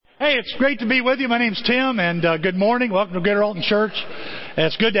Hey, it's great to be with you. My name's Tim, and good morning. Welcome to Greater Alton Church.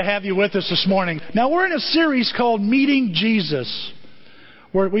 It's good to have you with us this morning. Now, we're in a series called Meeting Jesus,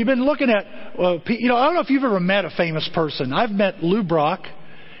 where we've been looking at, I don't know if you've ever met a famous person. I've met Lou Brock.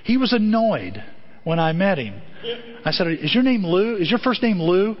 He was annoyed when I met him. I said, is your name Lou? Is your first name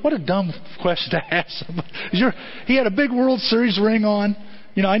Lou? What a dumb question to ask. He had a big World Series ring on.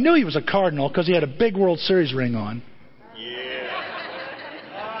 You know, I knew he was a Cardinal because he had a big World Series ring on.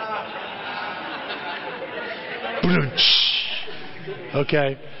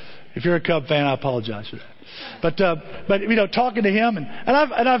 Okay, if you're a Cub fan, I apologize for that. But you know, talking to him, and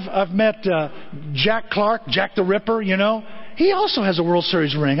I've met Jack Clark, Jack the Ripper. You know, he also has a World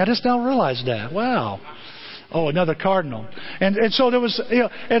Series ring. I just now realized that. Wow. Oh, another Cardinal. And so there was, you know,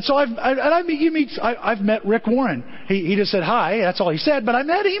 and so I've met Rick Warren. He just said hi. That's all he said. But I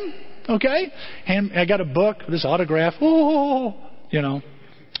met him. Okay, and I got a book, this autograph. Oh, you know.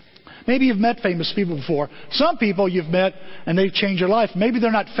 Maybe you've met famous people before. Some people you've met and they've changed your life. Maybe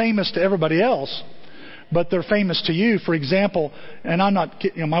they're not famous to everybody else, but they're famous to you. For example, and I'm not,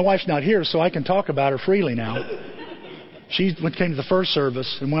 my wife's not here, so I can talk about her freely now. She came to the first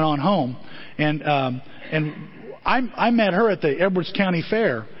service and went on home, and I met her at the Edwards County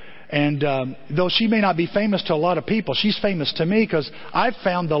Fair. And though she may not be famous to a lot of people, she's famous to me because I've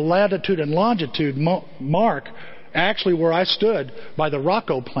found the latitude and longitude mark actually where I stood by the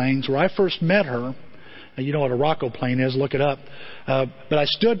Rocco Plains where I first met her. You know what a Rocco Plain is, look it up. But I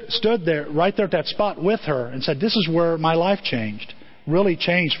stood there, right there at that spot with her and said, this is where my life changed. Really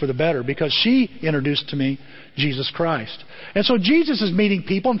changed for the better because she introduced to me Jesus Christ. And so Jesus is meeting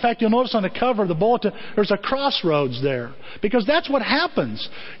people. In fact, you'll notice on the cover of the bulletin, there's a crossroads there. Because that's what happens.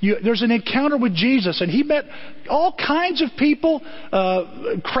 There's an encounter with Jesus. And he met all kinds of people,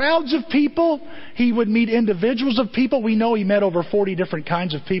 crowds of people. He would meet individuals of people. We know he met over 40 different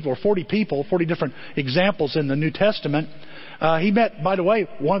kinds of people, or 40 people, 40 different examples in the New Testament. He met, by the way,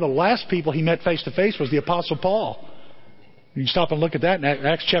 one of the last people he met face to face was the Apostle Paul. You can stop and look at that in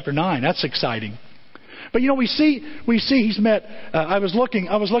Acts chapter 9. That's exciting. But you know, we see he's met. I was looking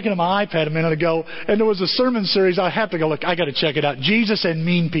at my iPad a minute ago, and there was a sermon series. I have to go look. I got to check it out. Jesus and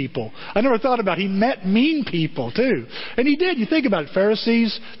mean people. I never thought about it. He met mean people too, and he did. You think about it.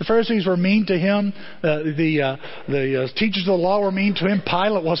 Pharisees. The Pharisees were mean to him. The teachers of the law were mean to him.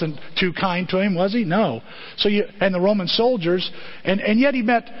 Pilate wasn't too kind to him, was he? No. And the Roman soldiers, and yet he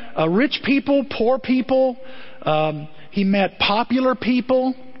met rich people, poor people. He met popular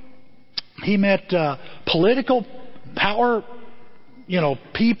people. He met political power,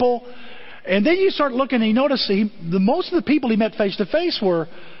 people. And then you start looking and you notice most of the people he met face to face were,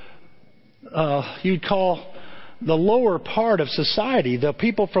 you'd call the lower part of society, the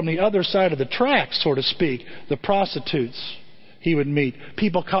people from the other side of the tracks, so to speak, the prostitutes he would meet,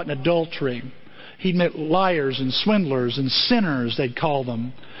 people caught in adultery. He'd met liars and swindlers and sinners, they'd call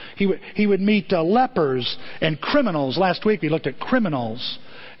them. He would meet lepers and criminals. Last week we looked at criminals.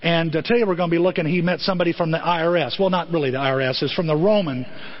 And today we're going to be looking, he met somebody from the IRS. Well, not really the IRS. It's from the Roman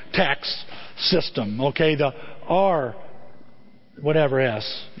tax system. Okay, the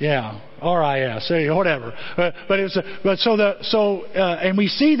RIS. Yeah, RIS. Whatever. And we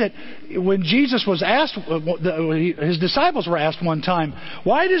see that when Jesus was asked, his disciples were asked one time,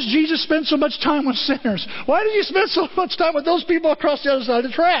 why does Jesus spend so much time with sinners? Why does he spend so much time with those people across the other side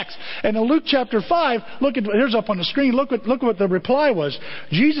of the tracks? And in Luke chapter 5, here's up on the screen, look what the reply was.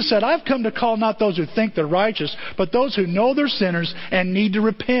 Jesus said, I've come to call not those who think they're righteous, but those who know they're sinners and need to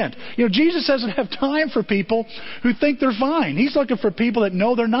repent. You know, Jesus doesn't have time for people who think they're fine. He's looking for people that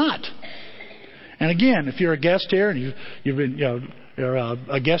know they're not. And again, if you're a guest here and you're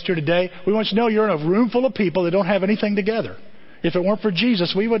a guest here today, we want you to know you're in a room full of people that don't have anything together. If it weren't for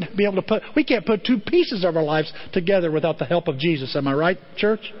Jesus, we wouldn't be able to we can't put two pieces of our lives together without the help of Jesus. Am I right,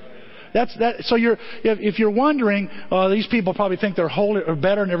 church? That's that. So if you're wondering, these people probably think they're holy or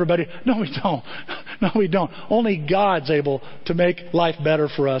better than everybody. No, we don't. No, we don't. Only God's able to make life better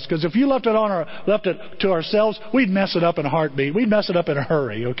for us. Because if you left it to ourselves, we'd mess it up in a heartbeat. We'd mess it up in a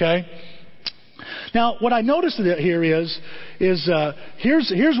hurry. Okay. Now, what I noticed here is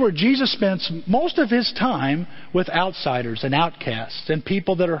here's where Jesus spends most of his time with outsiders and outcasts and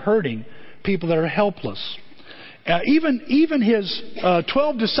people that are hurting, people that are helpless. Even his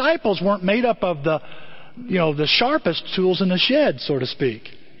 12 disciples weren't made up of the sharpest tools in the shed, so to speak.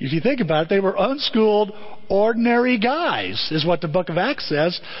 If you think about it, they were unschooled, ordinary guys, is what the book of Acts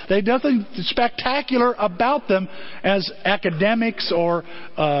says. They had nothing spectacular about them as academics or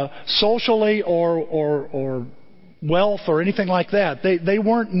socially or wealth or anything like that. They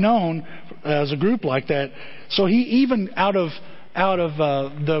weren't known as a group like that. So he, even out of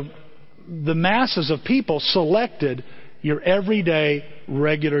the masses of people selected your everyday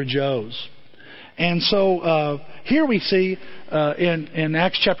regular Joes. And so here we see in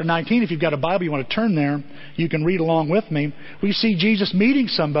Acts chapter 19, if you've got a Bible, you want to turn there, you can read along with me. We see Jesus meeting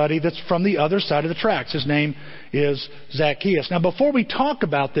somebody that's from the other side of the tracks. His name is Zacchaeus. Now, before we talk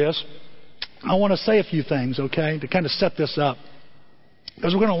about this, I want to say a few things, okay, to kind of set this up.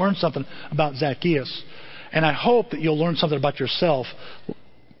 Because we're going to learn something about Zacchaeus. And I hope that you'll learn something about yourself.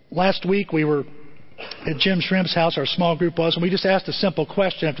 Last week we were at Jim Shrimp's house, our small group was, and we just asked a simple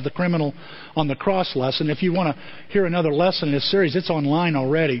question after the criminal on the cross lesson. If you want to hear another lesson in this series, it's online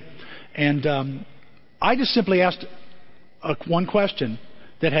already. And I just simply asked one question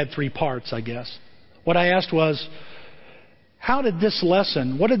that had 3 parts, I guess. What I asked was, what did this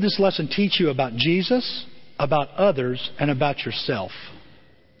lesson teach you about Jesus, about others, and about yourself?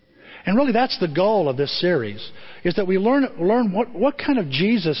 And really that's the goal of this series, is that we learn what kind of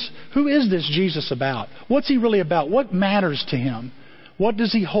Jesus, who is this Jesus about? What's he really about? What matters to him? What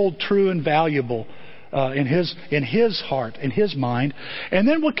does he hold true and valuable in his heart, in his mind? And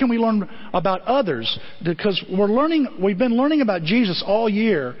then what can we learn about others? Because we've been learning about Jesus all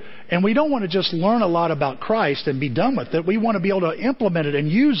year, and we don't want to just learn a lot about Christ and be done with it. We want to be able to implement it and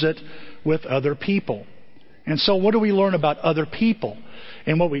use it with other people. And so what do we learn about other people?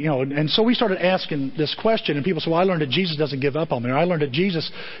 And and so we started asking this question, and people said, well, I learned that Jesus doesn't give up on me. Or I learned that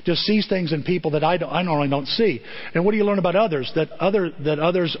Jesus just sees things in people that I normally don't see. And what do you learn about others? That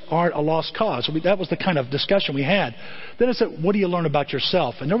others aren't a lost cause. So that was the kind of discussion we had. Then I said, what do you learn about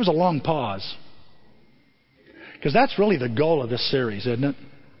yourself? And there was a long pause. Because that's really the goal of this series, isn't it?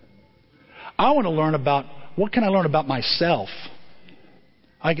 I want to learn about, what can I learn about myself?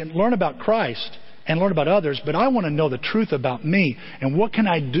 I can learn about Christ and learn about others, but I want to know the truth about me and what can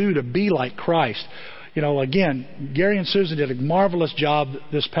I do to be like Christ. Again, Gary and Susan did a marvelous job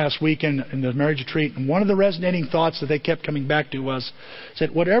this past weekend in the marriage retreat, and one of the resonating thoughts that they kept coming back to was, said,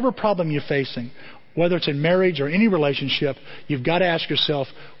 whatever problem you're facing, whether it's in marriage or any relationship, you've got to ask yourself,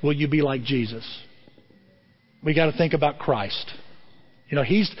 will you be like Jesus? We got to think about Christ.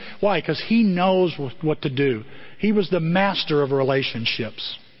 Why? Because he knows what to do. He was the master of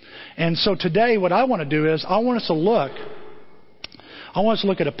relationships. And so today what I want to do is I want us to look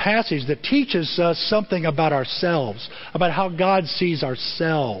at a passage that teaches us something about ourselves, about how God sees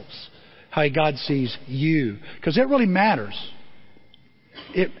ourselves, how God sees you. Because it really matters.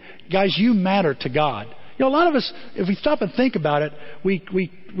 Guys, you matter to God. A lot of us, if we stop and think about it, we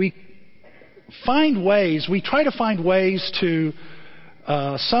try to find ways to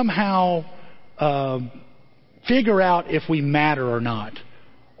somehow figure out if we matter or not,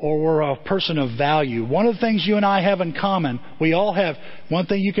 or we're a person of value. One of the things you and I have in common, we all have, one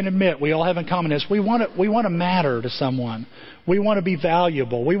thing you can admit we all have in common is we want to matter to someone. We want to be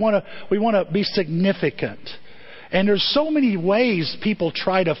valuable. We want to be significant. And there's so many ways people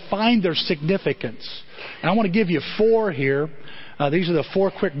try to find their significance. And I want to give you 4 here. These are the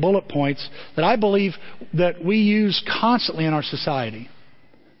 4 quick bullet points that I believe that we use constantly in our society,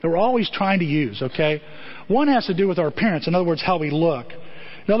 that we're always trying to use, okay? One has to do with our appearance. In other words, how we look.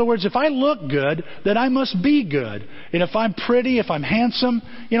 In other words, if I look good, then I must be good. And if I'm pretty, if I'm handsome,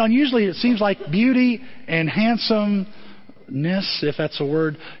 and usually it seems like beauty and handsomeness, if that's a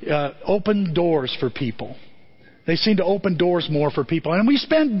word, open doors for people. They seem to open doors more for people. And we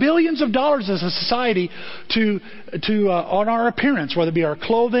spend billions of dollars as a society on our appearance, whether it be our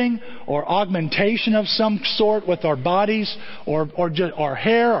clothing or augmentation of some sort with our bodies or just our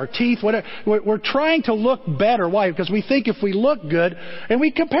hair, our teeth, whatever. We're trying to look better. Why? Because we think if we look good, and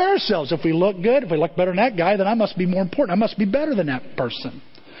we compare ourselves. If we look good, if we look better than that guy, then I must be more important. I must be better than that person.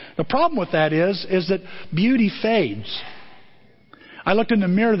 The problem with that is that beauty fades. I looked in the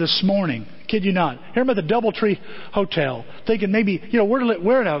mirror this morning, kid you not. Here I'm at the Doubletree Hotel, thinking maybe, we're in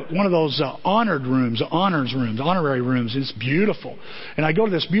one of those honorary rooms. It's beautiful. And I go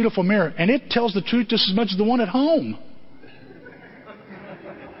to this beautiful mirror, and it tells the truth just as much as the one at home.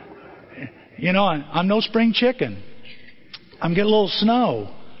 I'm no spring chicken. I'm getting a little snow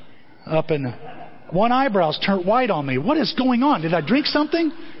up in one eyebrow's turned white on me. What is going on? Did I drink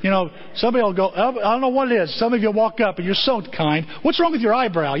something? Somebody will go, I don't know what it is. Some of you walk up and you're so kind. What's wrong with your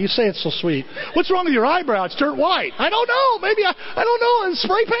eyebrow? You say it's so sweet. What's wrong with your eyebrow? It's turned white. I don't know. Maybe I don't know. It's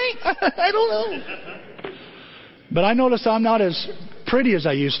spray paint? I don't know. But I notice I'm not as pretty as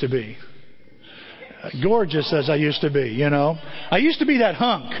I used to be. Gorgeous as I used to be, I used to be that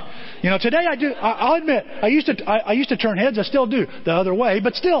hunk. Today I do. I'll admit, I used to turn heads. I still do the other way,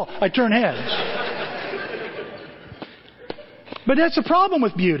 but still I turn heads. But that's the problem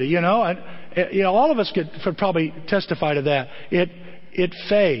with beauty, all of us could probably testify to that. It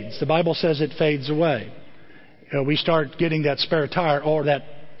fades. The Bible says it fades away. We start getting that spare tire or that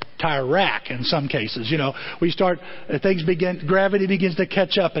tire rack in some cases. Gravity begins to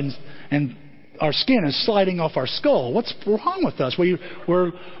catch up and our skin is sliding off our skull. What's wrong with us?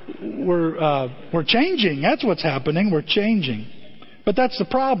 We're changing. That's what's happening. We're changing. But that's the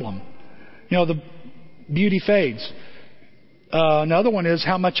problem. The beauty fades. Another one is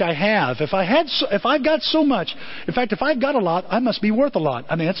how much I have. If I've got so much, in fact, if I've got a lot, I must be worth a lot.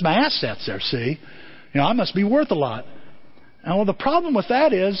 I mean, it's my assets there, see? I must be worth a lot. And well, the problem with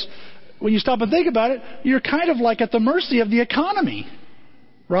that is, when you stop and think about it, you're kind of like at the mercy of the economy,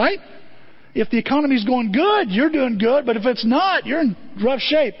 right? If the economy's going good, you're doing good, but if it's not, you're in rough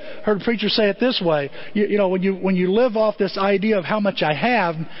shape. Heard a preacher say it this way: when you live off this idea of how much I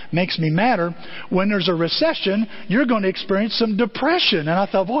have makes me matter, when there's a recession, you're going to experience some depression. And I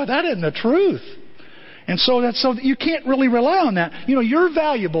thought, boy, that isn't the truth. And so you can't really rely on that. Your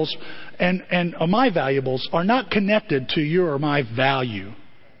valuables and my valuables are not connected to your or my value.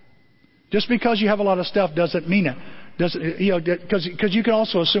 Just because you have a lot of stuff doesn't mean it. Because you can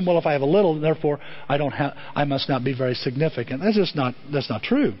also assume, well, if I have a little, therefore I must not be very significant. That's not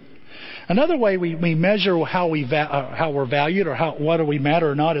true. Another way we measure how we're valued or whether we matter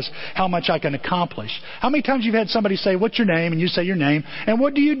or not is how much I can accomplish. How many times you've had somebody say, "What's your name?" and you say your name, and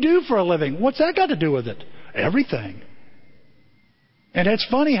what do you do for a living? What's that got to do with it? Everything. And it's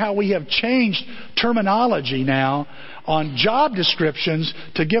funny how we have changed terminology now on job descriptions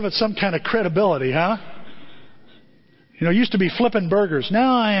to give it some kind of credibility, huh? It used to be flipping burgers.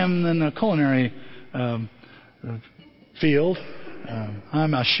 Now I am in the culinary field.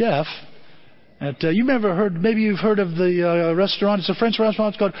 I'm a chef. Maybe you've heard of the restaurant. It's a French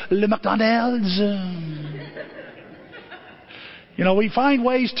restaurant. It's called Le McDonald's. We find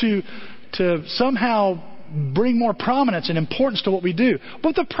ways to somehow bring more prominence and importance to what we do.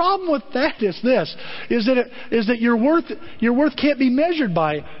 But the problem with that is this: is that your worth can't be measured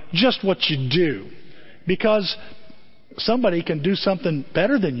by just what you do, because somebody can do something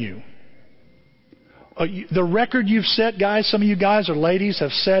better than you. The record you've set, guys, some of you guys or ladies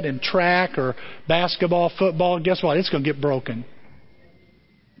have set in track or basketball, football, guess what? It's going to get broken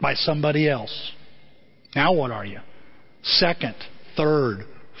by somebody else. Now what are you? Second, third,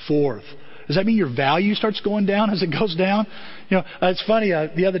 fourth. Does that mean your value starts going down as it goes down? It's funny.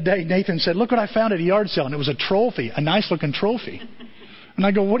 The other day, Nathan said, "Look what I found at a yard sale." And it was a trophy, a nice-looking trophy. And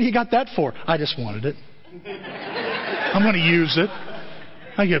I go, "What do you got that for?" "I just wanted it. I'm going to use it.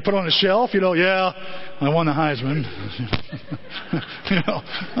 I get put on a shelf, yeah, I won the Heisman."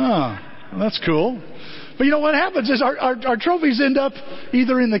 That's cool. But what happens is our trophies end up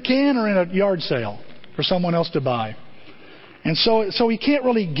either in the can or in a yard sale for someone else to buy. And so we can't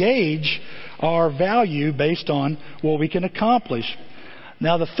really gauge our value based on what we can accomplish.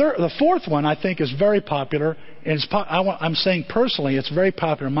 Now the fourth one I think is very popular, and I'm saying personally it's very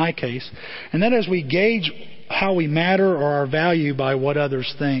popular in my case, and that is we gauge how we matter or our value by what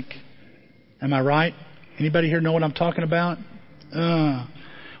others think. Am I right? Anybody here know what I'm talking about?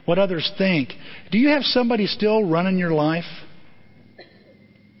 What others think. Do you have somebody still running your life?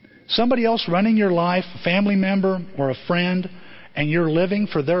 Somebody else running your life, a family member or a friend, and you're living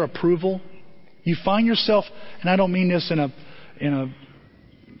for their approval? You find yourself, and I don't mean this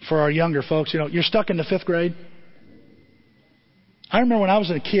for our younger folks, you're stuck in the 5th grade. I remember when I was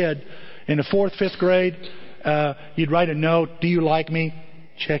a kid in the 4th, 5th grade, you'd write a note, "Do you like me?"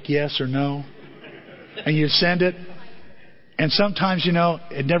 Check yes or no. And you'd send it. And sometimes,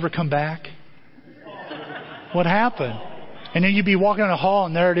 it'd never come back. What happened? And then you'd be walking in a hall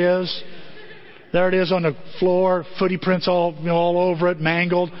and there it is. There it is on the floor, footy prints all over it,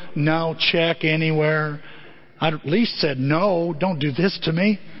 mangled. No check anywhere. I at least said, "No, don't do this to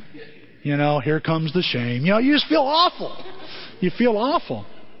me." Here comes the shame. You just feel awful. You feel awful.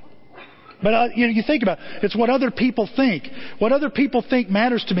 But you think about it. It's what other people think. What other people think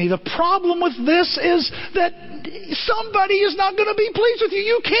matters to me. The problem with this is that somebody is not going to be pleased with you.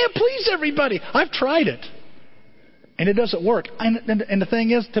 You can't please everybody. I've tried it. And it doesn't work. And the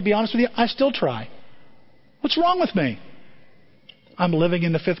thing is, to be honest with you, I still try. What's wrong with me? I'm living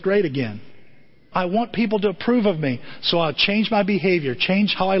in the 5th grade again. I want people to approve of me. So I'll change my behavior,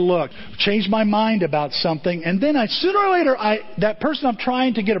 change how I look, change my mind about something. And then sooner or later, that person I'm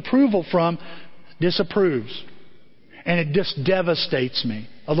trying to get approval from disapproves. And it just devastates me.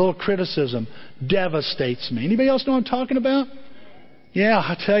 A little criticism devastates me. Anybody else know what I'm talking about? Yeah,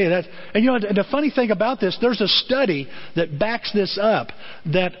 I tell you that. And the funny thing about this, there's a study that backs this up,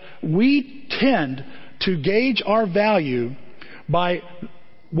 that we tend to gauge our value by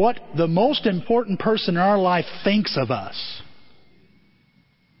what the most important person in our life thinks of us.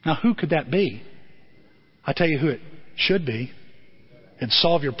 Now, who could that be? I tell you who it should be. It'd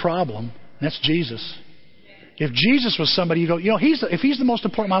solve your problem. And that's Jesus. If Jesus was somebody you go, if He's the most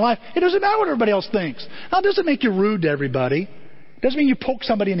important in my life, it doesn't matter what everybody else thinks. Now, it doesn't make you rude to everybody. It doesn't mean you poke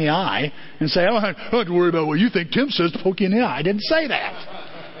somebody in the eye and say, I don't have to worry about what you think Tim says to poke you in the eye. I didn't say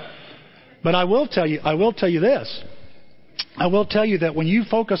that. But I will tell you this. I will tell you that when you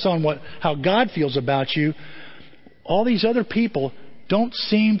focus on how God feels about you, all these other people don't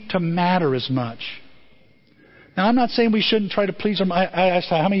seem to matter as much. Now, I'm not saying we shouldn't try to please them. I asked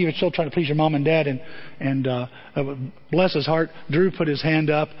how many of you still try to please your mom and dad, and bless his heart, Drew put his hand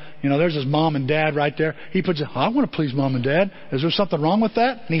up. There's his mom and dad right there. He puts, I want to please mom and dad. Is there something wrong with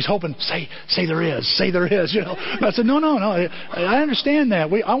that? And he's hoping, say there is. But I said, no. I understand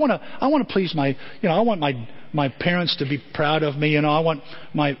that. I want to please I want my parents to be proud of me. I want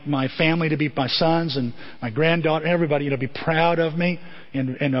my family to be, my sons and my granddaughter, everybody, to be proud of me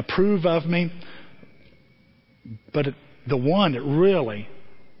and approve of me. But the one that really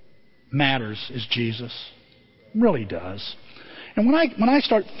matters is Jesus. It really does. And when I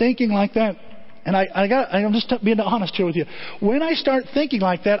start thinking like that, and I'm just being honest here with you. When I start thinking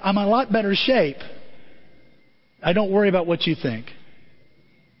like that, I'm in a lot better shape. I don't worry about what you think.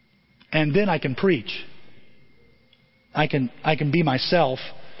 And then I can preach. I can be myself.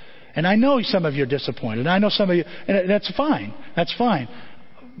 And I know some of you are disappointed. I know some of you, and that's fine. That's fine.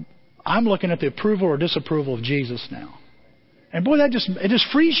 I'm looking at the approval or disapproval of Jesus now. And boy, it just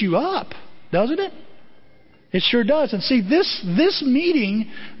frees you up, doesn't it? It sure does. And see, this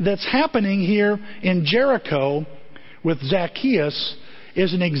meeting that's happening here in Jericho with Zacchaeus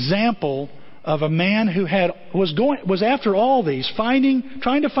is an example of a man who was after all these, trying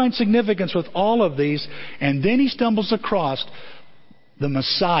to find significance with all of these, and then he stumbles across the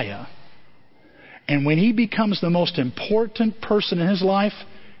Messiah. And when he becomes the most important person in his life,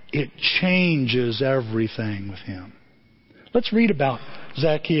 it changes everything with him. Let's read about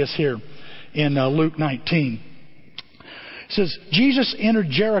Zacchaeus here in Luke 19. It says, Jesus entered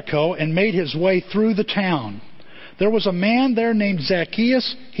Jericho and made his way through the town. There was a man there named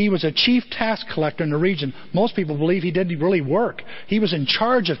Zacchaeus. He was a chief tax collector in the region. Most people believe he didn't really work. He was in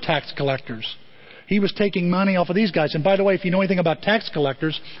charge of tax collectors. He was taking money off of these guys. And by the way, if you know anything about tax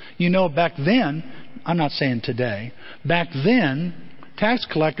collectors, you know back then, I'm not saying today, back then, tax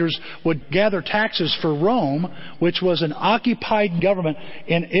collectors would gather taxes for Rome, which was an occupied government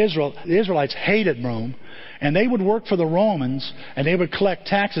in Israel. The Israelites hated Rome. And they would work for the Romans, and they would collect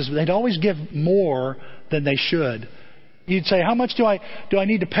taxes, but they'd always give more than they should. You'd say, how much do I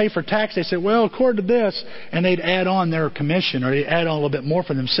need to pay for tax? They said, well, according to this. And they'd add on their commission, or they'd add on a little bit more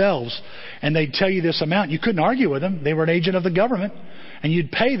for themselves. And they'd tell you this amount. You couldn't argue with them. They were an agent of the government. And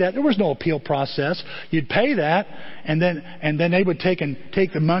you'd pay that. There was no appeal process. You'd pay that, and then they would take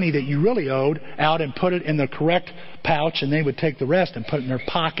the money that you really owed out and put it in the correct pouch, and they would take the rest and put it in their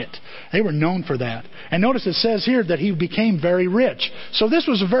pocket. They were known for that. And notice it says here that he became very rich. So this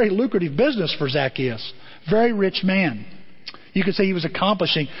was a very lucrative business for Zacchaeus. Very rich man. You could say he was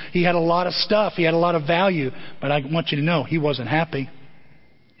accomplishing. He had a lot of stuff. He had a lot of value. But I want you to know, he wasn't happy.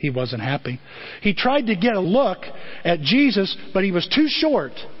 He wasn't happy. He tried to get a look at Jesus, but he was too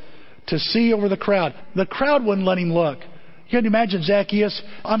short to see over the crowd. The crowd wouldn't let him look. You can imagine Zacchaeus.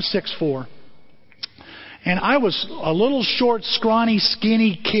 I'm 6'4". And I was a little short, scrawny,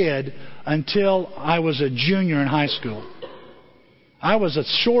 skinny kid until I was a junior in high school. I was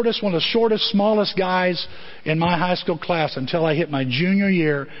one of the shortest, smallest guys in my high school class until I hit my junior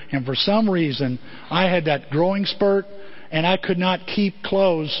year. And for some reason, I had that growing spurt, and I could not keep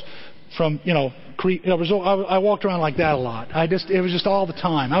clothes from, I walked around like that a lot. It was just all the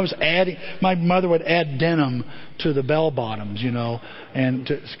time. My mother would add denim to the bell bottoms, and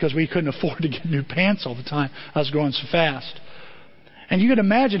because we couldn't afford to get new pants all the time. I was growing so fast. And you can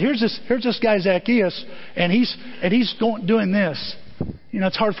imagine, here's this guy Zacchaeus, and he's doing this.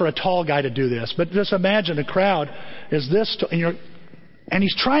 It's hard for a tall guy to do this, but just imagine the crowd is this, and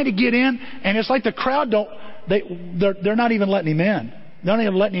he's trying to get in, and it's like the crowd they're not even letting him in. They're not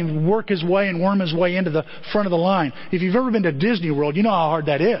even letting him work his way and worm his way into the front of the line. If you've ever been to Disney World, you know how hard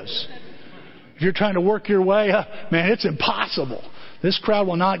that is. If you're trying to work your way up, man, it's impossible. This crowd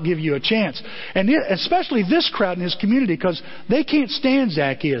will not give you a chance. And especially this crowd in his community, because they can't stand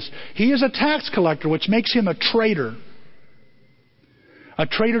Zacchaeus. He is a tax collector, which makes him a traitor. A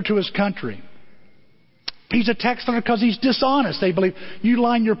traitor to his country. He's a tax collector because he's dishonest. They believe you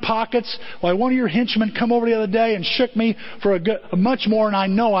line your pockets. Why, one of your henchmen come over the other day and shook me for a much more than I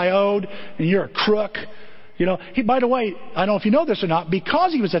know I owed, and you're a crook. You know, by the way, I don't know if you know this or not,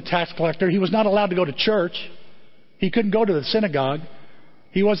 because he was a tax collector, he was not allowed to go to church. He couldn't go to the synagogue.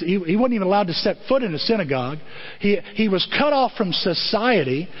 He wasn't even allowed to set foot in a synagogue. He was cut off from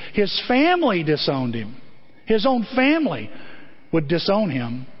society. His family disowned him. His own family would disown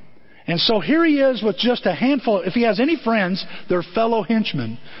him. And so here he is with just a handful. If he has any friends, they're fellow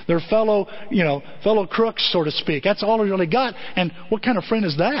henchmen. They're fellow crooks, so to speak. That's all he really got. And what kind of friend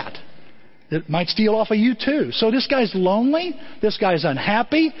is that? It might steal off of you too. So this guy's lonely. This guy's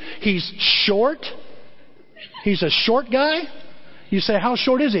unhappy. He's short. He's a short guy. You say, how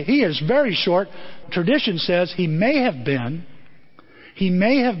short is he? He is very short. Tradition says he may have been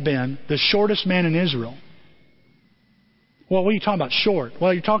the shortest man in Israel. Well, what are you talking about short?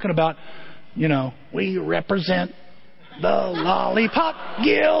 Well, you're talking about, we represent the Lollipop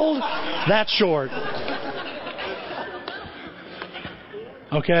Guild. That's short.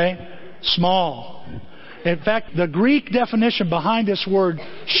 Okay? Small. In fact, the Greek definition behind this word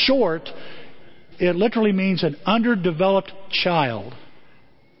short, it literally means an underdeveloped child.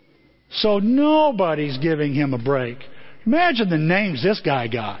 So nobody's giving him a break. Imagine the names this guy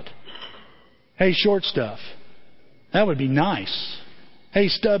got. Hey, short stuff. That would be nice. Hey,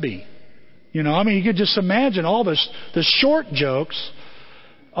 stubby. You could just imagine all the short jokes.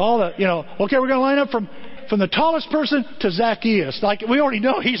 All the, okay, we're going to line up from the tallest person to Zacchaeus. Like, we already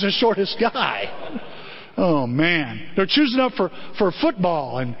know he's the shortest guy. Oh, man. They're choosing up for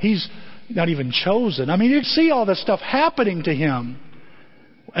football, and he's not even chosen. You see all this stuff happening to him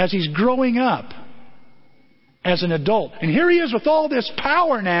as he's growing up as an adult. And here he is with all this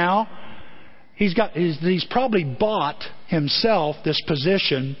power now. He's probably bought himself this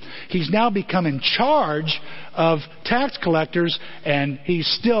position. He's now become in charge of tax collectors, and he's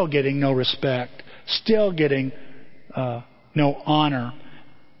still getting no respect, still getting no honor.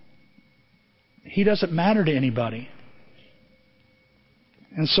 He doesn't matter to anybody.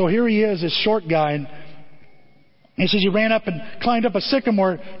 And so here he is, this short guy, and he says he ran up and climbed up a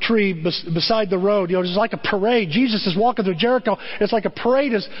sycamore tree beside the road. It's like a parade. Jesus is walking through Jericho. It's like a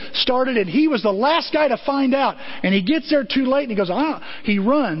parade has started, and he was the last guy to find out. And he gets there too late, and he goes, he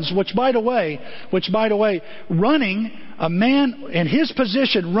runs, which by the way, running, a man in his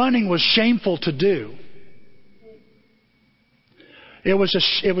position, running was shameful to do. It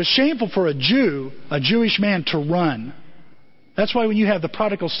was shameful for a Jewish man to run. That's why when you have the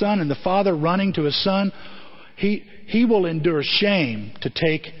prodigal son and the father running to his son, he will endure shame to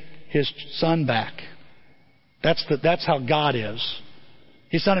take his son back. That's how God is.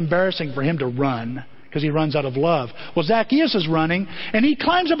 It's not embarrassing for him to run because he runs out of love. Well, Zacchaeus is running and he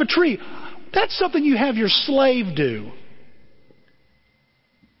climbs up a tree. That's something you have your slave do.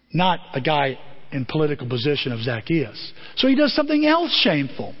 Not a guy in political position of Zacchaeus. So he does something else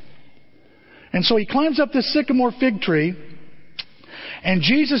shameful. And so he climbs up this sycamore fig tree. And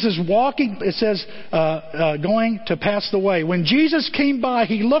Jesus is walking, it says, going to pass the way. When Jesus came by,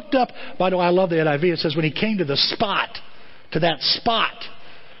 he looked up. By the way, I love the NIV. It says when he came to the spot,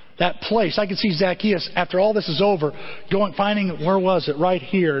 that place. I can see Zacchaeus, after all this is over, finding, where was it? Right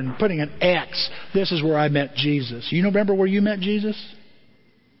here, and putting an X. This is where I met Jesus. You remember where you met Jesus?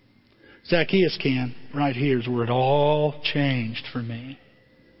 Zacchaeus can. Right here is where it all changed for me.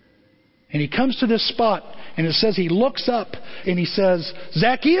 And he comes to this spot, and it says he looks up, and he says,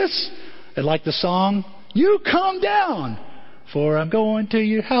 Zacchaeus, and like the song, you come down, for I'm going to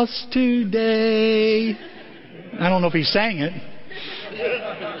your house today. I don't know if he sang it.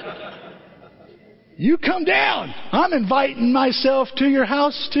 You come down. I'm inviting myself to your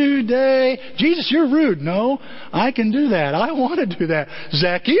house today. Jesus, you're rude. No, I can do that. I want to do that.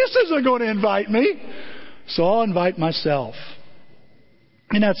 Zacchaeus isn't going to invite me, so I'll invite myself.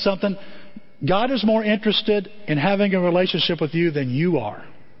 Isn't that something? God is more interested in having a relationship with you than you are.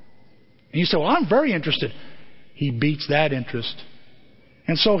 And you say, well, I'm very interested. He beats that interest.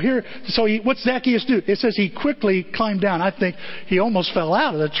 And so what's Zacchaeus do? It says he quickly climbed down. I think he almost fell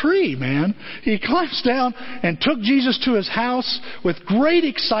out of the tree, man. He climbs down and took Jesus to his house with great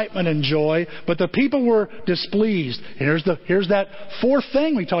excitement and joy, but the people were displeased. Here's that fourth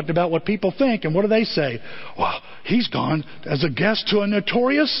thing we talked about, what people think. And what do they say? Well, he's gone as a guest to a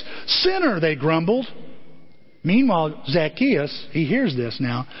notorious sinner, they grumbled. Meanwhile, Zacchaeus, he hears this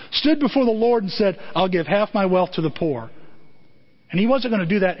now, stood before the Lord and said, I'll give half my wealth to the poor. And he wasn't going to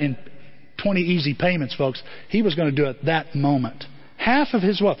do that in 20 easy payments, folks. He was going to do it that moment. Half of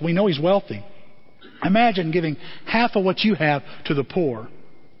his wealth. We know he's wealthy. Imagine giving half of what you have to the poor.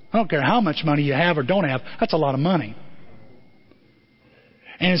 I don't care how much money you have or don't have. That's a lot of money.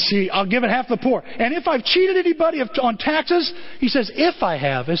 And see, I'll give it half to the poor. And if I've cheated anybody on taxes, he says, if I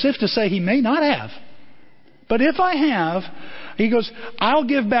have, as if to say he may not have. But if I have, he goes, I'll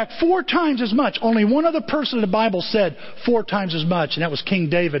give back 4 times as much. Only one other person in the Bible said 4 times as much, and that was King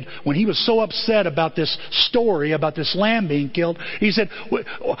David. When he was so upset about this story, about this lamb being killed, he said, we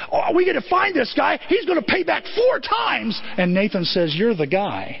got to find this guy. He's going to pay back 4 times. And Nathan says, you're the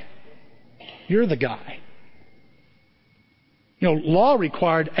guy. You're the guy. You know, law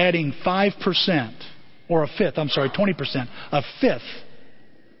required adding 5% or a fifth, 20%, a fifth.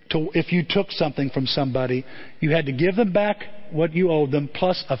 If you took something from somebody, you had to give them back what you owed them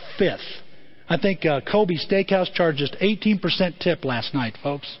plus a fifth. I think Kobe Steakhouse charged us 18% tip last night,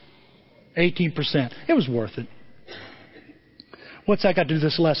 folks. 18%. It was worth it. What's that got to do with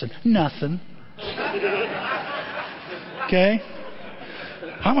this lesson? Nothing. Okay?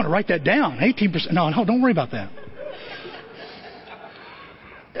 I'm going to write that down. 18%. No, don't worry about that.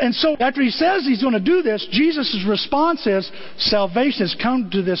 And so after he says he's going to do this, Jesus' response is, salvation has come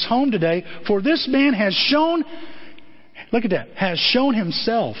to this home today, for this man has shown, look at that, has shown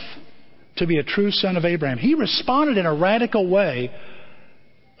himself to be a true son of Abraham. He responded in a radical way.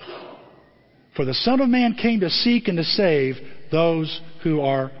 For the Son of Man came to seek and to save those who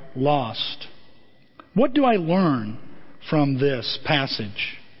are lost. What do I learn from this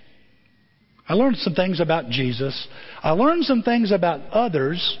passage? I learned some things about Jesus. I learned some things about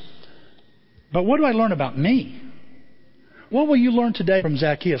others. But what do I learn about me? What will you learn today from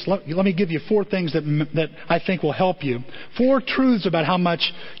Zacchaeus? Let me give you 4 things that I think will help you. 4 truths about how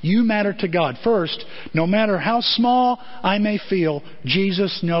much you matter to God. First, no matter how small I may feel,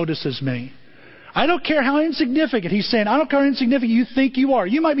 Jesus notices me. I don't care how insignificant. He's saying, I don't care how insignificant you think you are.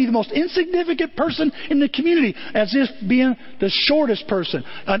 You might be the most insignificant person in the community, as if being the shortest person.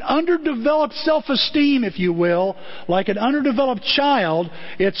 An underdeveloped self-esteem, if you will, like an underdeveloped child.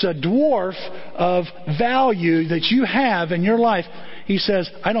 It's a dwarf of value that you have in your life. He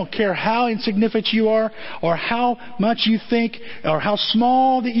says, I don't care how insignificant you are, or how much you think, or how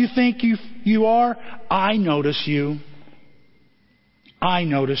small that you think you are. I notice you. I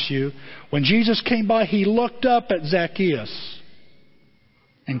notice you. When Jesus came by, he looked up at Zacchaeus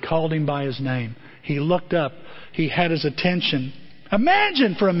and called him by his name. He looked up. He had his attention.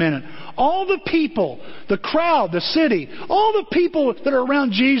 Imagine for a minute all the people, the crowd, the city, all the people that are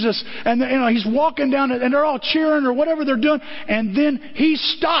around Jesus, and he's walking down and they're all cheering or whatever they're doing, and then he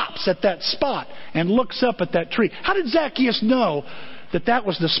stops at that spot and looks up at that tree. How did Zacchaeus know that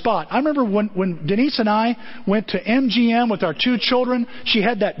was the spot? I remember when Denise and I went to MGM with our 2 children, she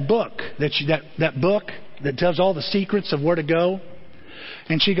had that book, that book that tells all the secrets of where to go.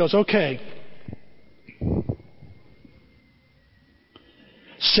 And she goes, okay,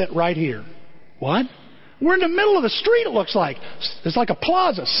 sit right here. What? We're in the middle of the street, it looks like. It's like a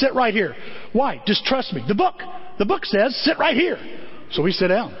plaza. Sit right here. Why? Just trust me. The book says, sit right here. So we sit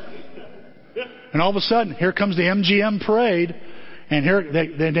down. And all of a sudden, here comes the MGM parade. And here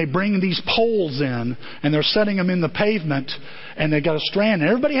they bring these poles in, and they're setting them in the pavement, and they got a strand, and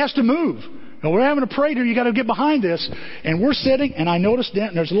everybody has to move. Now, we're having a parade here. You got to get behind this. And we're sitting, and I noticed that,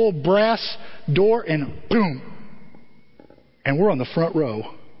 and there's a little brass door, and boom, and we're on the front row.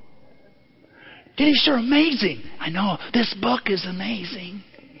 These are amazing. I know this book is amazing.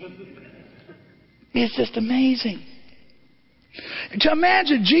 It's just amazing. To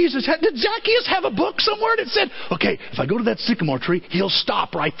imagine Jesus, did Zacchaeus have a book somewhere that said, okay, if I go to that sycamore tree, he'll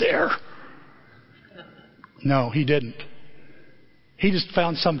stop right there? No, he didn't. He just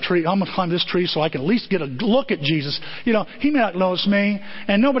found some tree. I'm going to climb this tree so I can at least get a look at Jesus. You know, he may not notice me,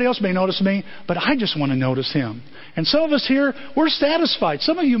 and nobody else may notice me, but I just want to notice him. And some of us here, we're satisfied.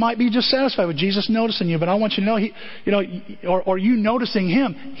 Some of you might be just satisfied with Jesus noticing you, but I want you to know, or you noticing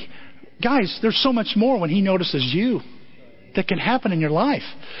him. Guys, there's so much more when he notices you that can happen in your life.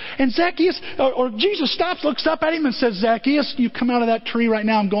 And Zacchaeus, or Jesus stops, looks up at him and says, Zacchaeus, you come out of that tree right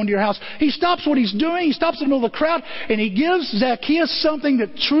now. I'm going to your house. He stops what he's doing. He stops in the middle of the crowd, and he gives Zacchaeus something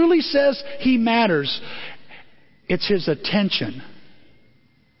that truly says he matters. It's his attention.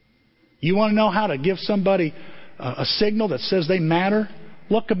 You want to know how to give somebody a signal that says they matter?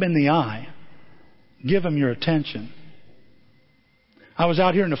 Look them in the eye. Give them your attention. I was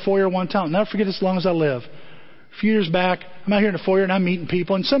out here in the foyer one time. I'll never forget this as long as I live. A few years back, I'm out here in the foyer and I'm meeting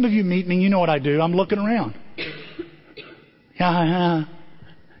people, and some of you meet me, you know what I do. I'm looking around. Yeah.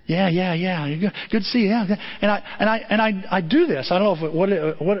 Good to see you. Yeah. And I do this. I don't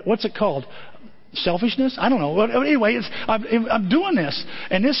know what's it called? Selfishness? I don't know. Anyway, I'm doing this,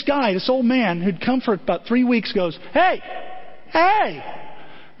 and this guy, this old man who'd come for about 3 weeks, goes, "Hey!" And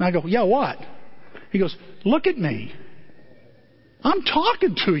I go, "Yeah, what?" He goes, "Look at me. I'm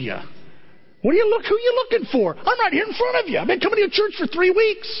talking to you. Who are you looking for? I'm right here in front of you. I've been coming to your church for 3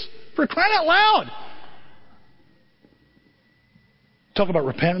 weeks. For crying out loud." Talk about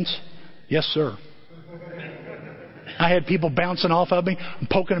repentance. Yes, sir. I had people bouncing off of me,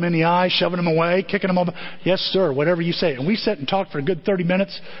 poking them in the eye, shoving them away, kicking them over. Yes, sir, whatever you say. And we sat and talked for a good 30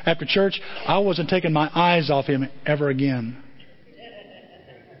 minutes after church. I wasn't taking my eyes off him ever again.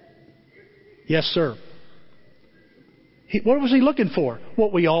 Yes, sir. What was he looking for?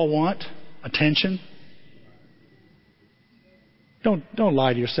 What we all want. Attention. Don't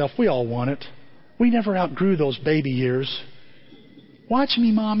lie to yourself. We all want it. We never outgrew those baby years. Watch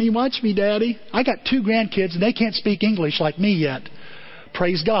me, Mommy. Watch me, Daddy. I got 2 grandkids, and they can't speak English like me yet.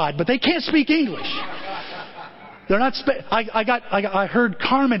 Praise God. But they can't speak English. They're not. I heard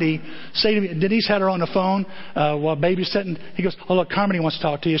Carmody say to me. Denise had her on the phone while babysitting. He goes, "Oh, look, Carmody wants to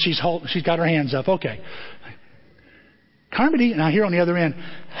talk to you. She's got her hands up. Okay." Carmody, and I hear on the other end.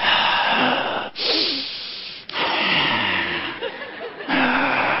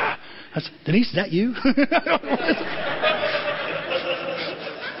 Denise, is that you?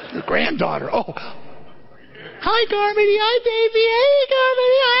 Your granddaughter. Oh. Hi, Carmody. Hi, baby. Hey,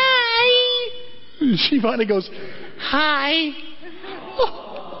 Carmody. Hi. She finally goes, hi.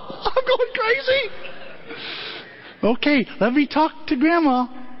 Oh, I'm going crazy. Okay, let me talk to Grandma.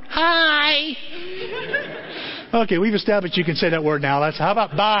 Hi. Okay, we've established you can say that word now. How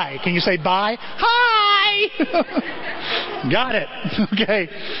about bye? Can you say bye? Hi. Got it. Okay,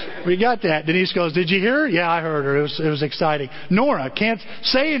 we got that. Denise goes, did you hear her? Yeah, I heard her. It was exciting. Nora can't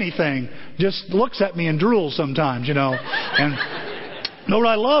say anything. Just looks at me and drools sometimes, you know. And what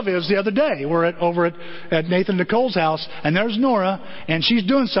I love is the other day we're over at Nathan Nicole's house, and there's Nora, and she's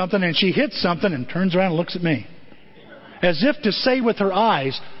doing something, and she hits something and turns around and looks at me. As if to say with her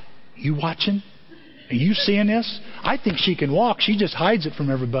eyes, you watching? Are you seeing this? I think she can walk. She just hides it from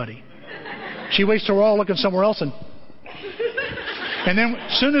everybody. She waits till we're all looking somewhere else, and then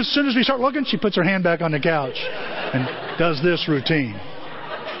as soon as we start looking, she puts her hand back on the couch and does this routine.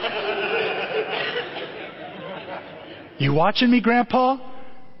 You watching me, Grandpa?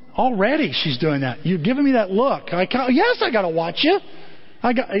 Already she's doing that. You're giving me that look. Yes, I got to watch you.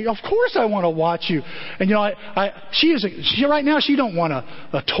 Of course I want to watch you. And you know, she right now she don't want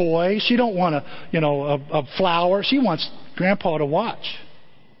a toy. She don't want a flower. She wants Grandpa to watch.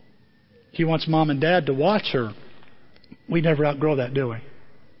 She wants Mom and Dad to watch her. We never outgrow that, do we?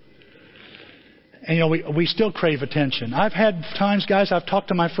 And you know, we still crave attention. I've had times, guys, I've talked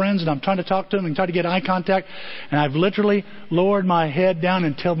to my friends and I'm trying to talk to them and try to get eye contact, and I've literally lowered my head down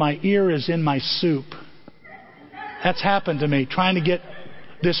until my ear is in my soup. That's happened to me, trying to get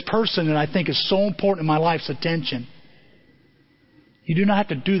this person that I think is so important in my life's attention. You do not have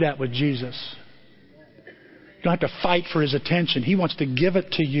to do that with Jesus. You don't have to fight for His attention. He wants to give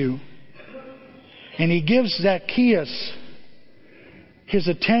it to you. And He gives Zacchaeus His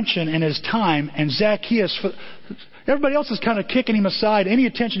attention and His time. And Zacchaeus, everybody else is kind of kicking him aside. Any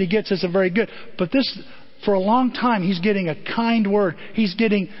attention he gets isn't very good. But this, for a long time, he's getting a kind word. He's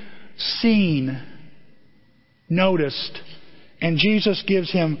getting seen, noticed. And Jesus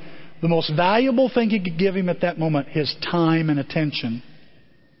gives him the most valuable thing He could give him at that moment, His time and attention.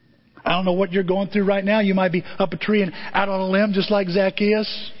 I don't know what you're going through right now. You might be up a tree and out on a limb just like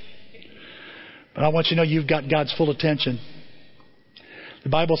Zacchaeus. But I want you to know you've got God's full attention. The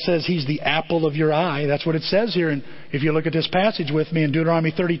Bible says He's the apple of your eye. That's what it says here. And if you look at this passage with me in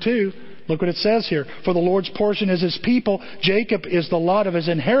Deuteronomy 32, look what it says here. For the Lord's portion is His people. Jacob is the lot of His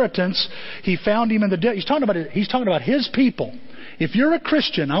inheritance. He found him in the desert. He's talking about His people. If you're a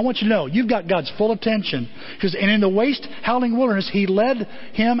Christian, I want you to know you've got God's full attention. And in the waste, howling wilderness, He led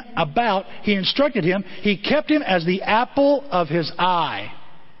him about. He instructed him. He kept him as the apple of His eye.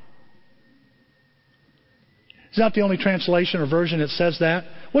 Is that the only translation or version that says that?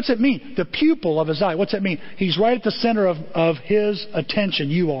 What's it mean? The pupil of His eye. What's that mean? He's right at the center of His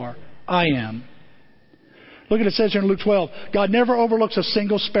attention. You are. I am. Look at it says here in Luke 12. God never overlooks a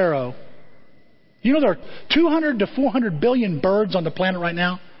single sparrow. You know there are 200 to 400 billion birds on the planet right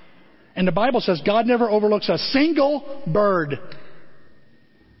now? And the Bible says God never overlooks a single bird.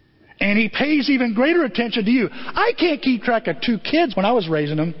 And He pays even greater attention to you. I can't keep track of 2 kids when I was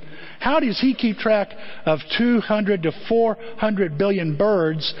raising them. How does He keep track of 200 to 400 billion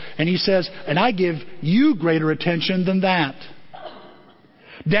birds? And He says, and I give you greater attention than that.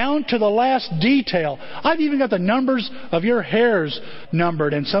 Down to the last detail. I've even got the numbers of your hairs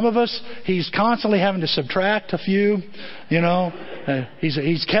numbered. And some of us, He's constantly having to subtract a few. You know,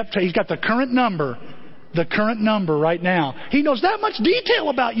 He's got the current number. The current number right now. He knows that much detail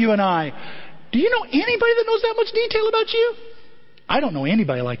about you and I. Do you know anybody that knows that much detail about you? I don't know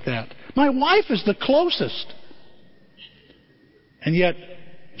anybody like that. My wife is the closest. And yet,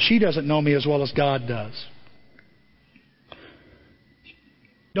 she doesn't know me as well as God does.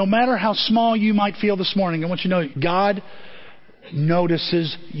 No matter how small you might feel this morning, I want you to know God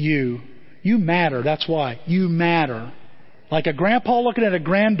notices you. You matter. That's why. You matter. Like a grandpa looking at a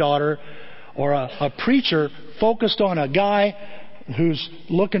granddaughter, or a preacher focused on a guy who's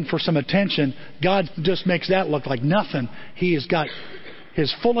looking for some attention, God just makes that look like nothing. He has got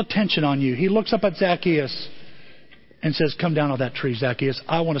His full attention on you. He looks up at Zacchaeus and says, come down off that tree, Zacchaeus.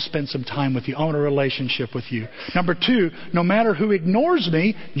 I want to spend some time with you. I want a relationship with you. Number 2, no matter who ignores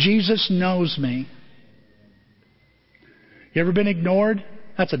me, Jesus knows me. You ever been ignored?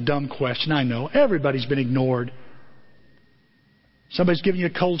 That's a dumb question, I know. Everybody's been ignored. Somebody's giving you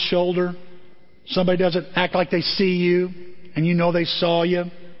a cold shoulder. Somebody doesn't act like they see you, and you know they saw you.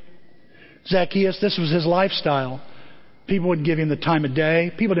 Zacchaeus, this was his lifestyle. People wouldn't give him the time of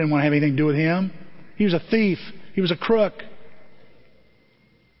day. People didn't want to have anything to do with him. He was a thief. He was a crook.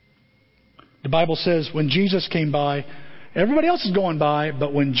 The Bible says when Jesus came by, everybody else is going by,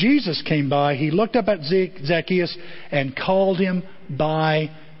 but when Jesus came by, He looked up at Zacchaeus and called him by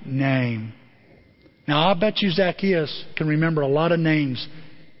name. Now, I bet you Zacchaeus can remember a lot of names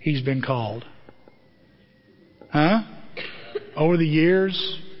he's been called. Huh? Over the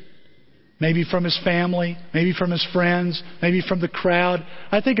years. Maybe from his family, maybe from his friends, maybe from the crowd.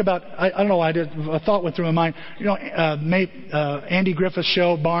 I think about, I don't know, a thought went through my mind. You know, Andy Griffith's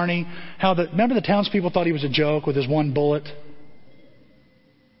show, Barney, remember the townspeople thought he was a joke with his one bullet?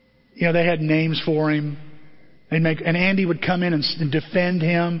 You know, they had names for him. And Andy would come in and defend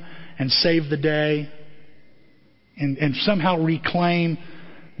him and save the day and somehow reclaim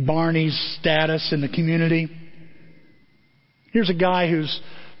Barney's status in the community. Here's a guy who's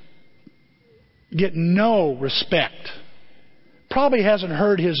getting no respect. Probably hasn't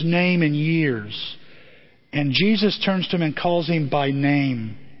heard his name in years. And Jesus turns to him and calls him by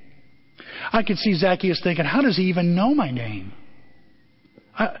name. I can see Zacchaeus thinking, how does he even know my name?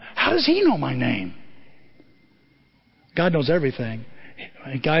 How does he know my name? God knows everything.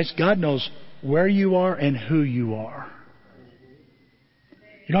 Guys, God knows where you are and who you are.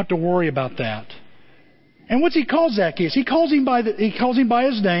 You don't have to worry about that. And what's He called Zacchaeus? He calls him by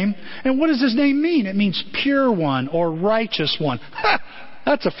his name. And what does his name mean? It means pure one or righteous one. Ha!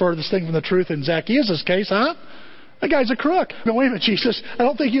 That's the furthest thing from the truth in Zacchaeus' case, huh? That guy's a crook. No, wait a minute, Jesus. I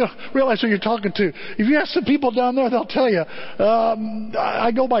don't think you realize who you're talking to. If you ask the people down there, they'll tell you.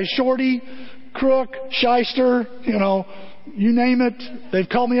 I go by Shorty, crook, shyster, you name it. They've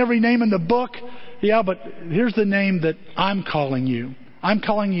called me every name in the book. Yeah, but here's the name that I'm calling you. I'm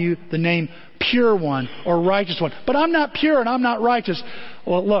calling you the name pure one or righteous one. But I'm not pure and I'm not righteous.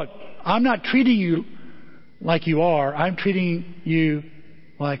 Well, look, I'm not treating you like you are. I'm treating you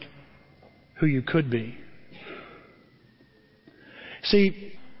like who you could be.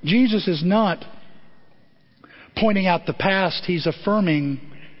 See, Jesus is not pointing out the past. He's affirming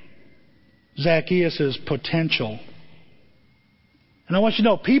Zacchaeus' potential. And I want you to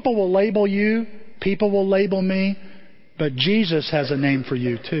know, people will label you, people will label me, but Jesus has a name for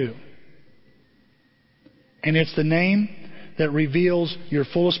you too. And it's the name that reveals your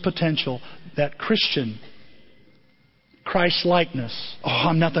fullest potential, that Christian Christ-likeness. Oh,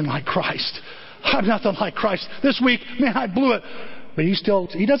 I'm nothing like Christ. I'm nothing like Christ. This week, man, I blew it. But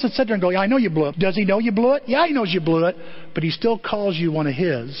he doesn't sit there and go, yeah, I know you blew it. Does He know you blew it? Yeah, He knows you blew it. But He still calls you one of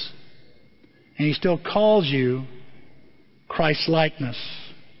His. And He still calls you Christ-likeness.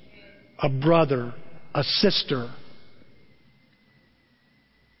 A brother, a sister.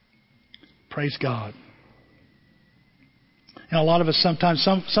 Praise God. And a lot of us sometimes,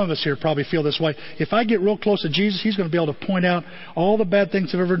 some of us here probably feel this way. If I get real close to Jesus, He's going to be able to point out all the bad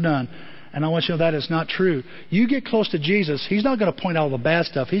things I've ever done. And I want you to know that is not true. You get close to Jesus, He's not going to point out all the bad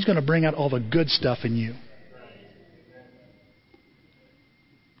stuff. He's going to bring out all the good stuff in you.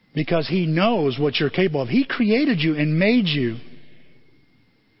 Because He knows what you're capable of. He created you and made you.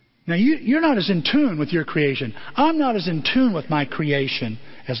 Now, you're not as in tune with your creation. I'm not as in tune with my creation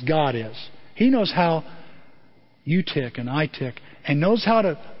as God is. He knows how you tick and I tick, and knows how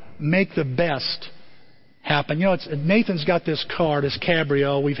to make the best happen. Nathan's got this car, this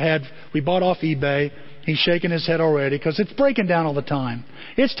Cabrio we bought off eBay. He's shaking his head already because it's breaking down all the time.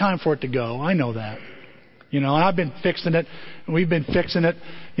 It's time for it to go. I know that. And I've been fixing it. We've been fixing it.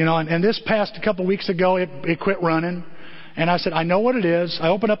 And this past a couple of weeks ago, it quit running. And I said, I know what it is. I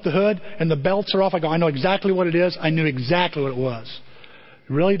open up the hood and the belts are off. I go, I know exactly what it is. I knew exactly what it was.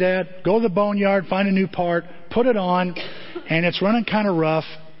 Really, Dad? Go to the boneyard, find a new part, put it on, and it's running kind of rough.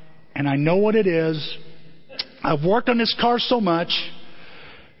 And I know what it is. I've worked on this car so much.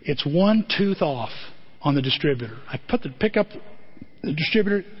 It's one tooth off on the distributor. I pick up the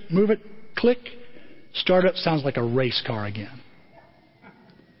distributor, move it, click, start up, sounds like a race car again.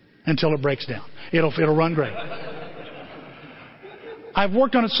 until it breaks down. It'll run great. I've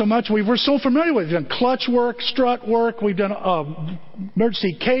worked on it so much. We're so familiar with it. We've done clutch work, strut work. We've done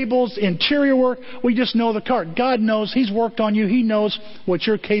emergency cables, interior work. We just know the car. God knows. He's worked on you. He knows what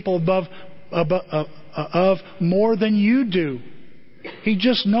you're capable of more than you do. He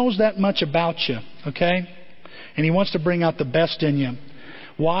just knows that much about you. Okay? And He wants to bring out the best in you.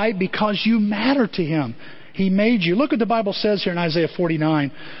 Why? Because you matter to Him. He made you. Look what the Bible says here in Isaiah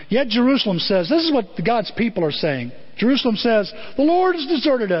 49. Yet Jerusalem says, this is what God's people are saying. Jerusalem says, the Lord has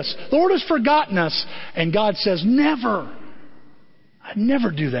deserted us. The Lord has forgotten us. And God says, never. I'd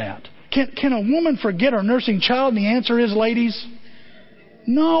never do that. Can a woman forget her nursing child? And the answer is, ladies,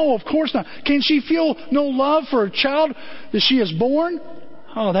 no, of course not. Can she feel no love for a child that she has born?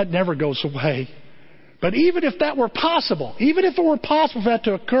 Oh, that never goes away. But even if that were possible, even if it were possible for that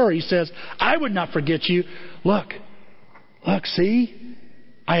to occur, He says, I would not forget you. Look, see?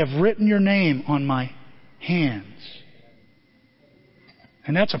 I have written your name on my hands.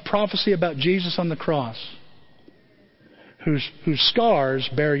 And that's a prophecy about Jesus on the cross, whose scars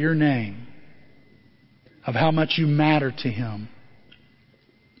bear your name, of how much you matter to Him.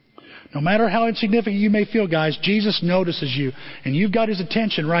 No matter how insignificant you may feel, guys, Jesus notices you, and you've got His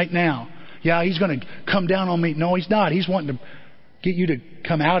attention right now. Yeah, He's going to come down on me. No, He's not. He's wanting to get you to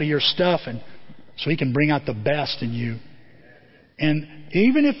come out of your stuff, and so He can bring out the best in you. And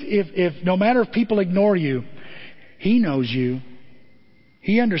even if no matter if people ignore you, He knows you.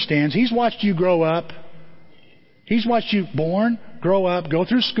 He understands. He's watched you grow up. He's watched you born, grow up, go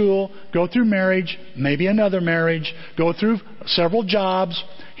through school, go through marriage, maybe another marriage, go through several jobs.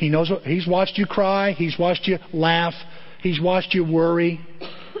 He knows. He's watched you cry. He's watched you laugh. He's watched you worry.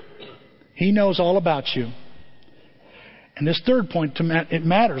 He knows all about you. And this third point, it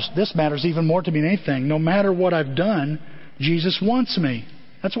matters. This matters even more to me than anything. No matter what I've done, Jesus wants me.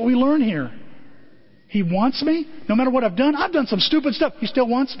 That's what we learn here. He wants me. No matter what I've done some stupid stuff. He still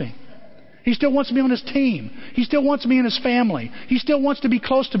wants me. He still wants me on His team. He still wants me in His family. He still wants to be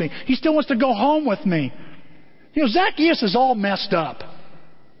close to me. He still wants to go home with me. You know, Zacchaeus is all messed up.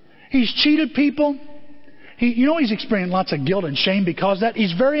 He's cheated people. He's experiencing lots of guilt and shame because of that.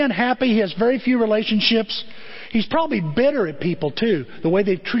 He's very unhappy. He has very few relationships. He's probably bitter at people too, the way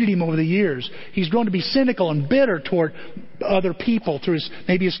they've treated him over the years. He's grown to be cynical and bitter toward other people through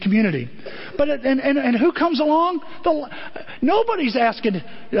maybe his community. But and who comes along? Nobody's asking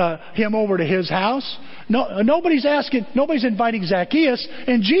him over to his house. Nobody's inviting Zacchaeus.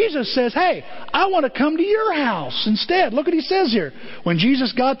 And Jesus says, "Hey, I want to come to your house instead." Look what He says here. When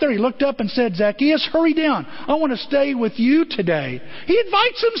Jesus got there, He looked up and said, "Zacchaeus, hurry down. I want to stay with you today." He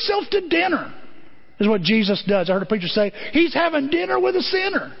invites himself to dinner. Is what Jesus does. I heard a preacher say, He's having dinner with a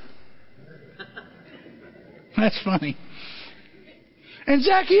sinner. That's funny. And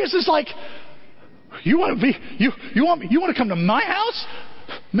Zacchaeus is like, you want to come to my house?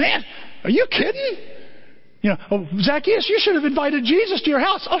 Man, are you kidding? Zacchaeus, you should have invited Jesus to your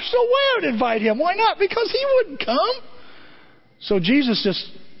house. Oh, so why would I invite Him? Why not? Because He wouldn't come. So Jesus just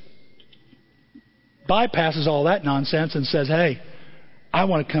bypasses all that nonsense and says, "Hey, I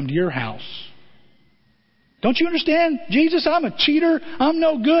want to come to your house. Don't you understand? Jesus, I'm a cheater. I'm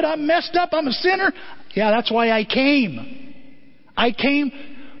no good. I'm messed up. I'm a sinner." Yeah, that's why I came. I came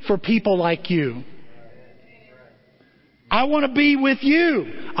for people like you. I want to be with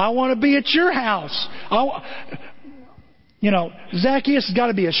you. I want to be at your house. Zacchaeus has got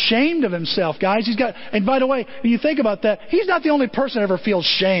to be ashamed of himself, guys. And by the way, when you think about that, he's not the only person that ever feels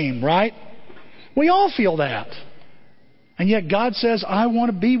shame, right? We all feel that. And yet God says, "I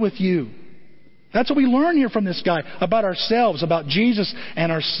want to be with you." That's what we learn here from this guy about ourselves, about Jesus and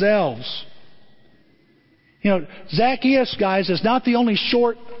ourselves. Zacchaeus, guys, is not the only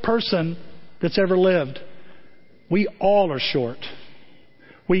short person that's ever lived. We all are short.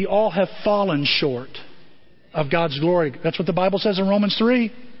 We all have fallen short of God's glory. That's what the Bible says in Romans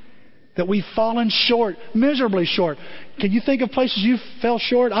 3. That we've fallen short, miserably short. Can you think of places you fell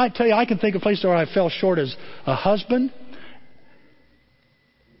short? I tell you, I can think of places where I fell short as a husband.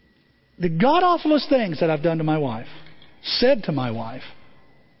 The god-awfulest things that I've done to my wife, said to my wife,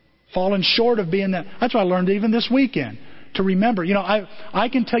 fallen short of being that. That's what I learned even this weekend. To remember, I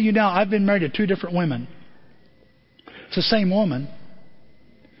can tell you now, I've been married to 2 different women. It's the same woman.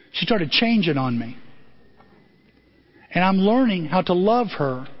 She started changing on me. And I'm learning how to love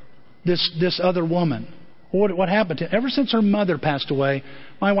her, this other woman. What happened to her? Ever since her mother passed away,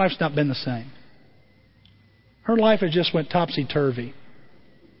 my wife's not been the same. Her life has just went topsy-turvy.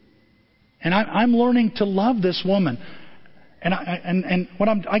 And I'm learning to love this woman. And what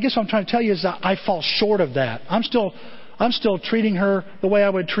I guess what I'm trying to tell you is that I fall short of that. I'm I'm still treating her the way I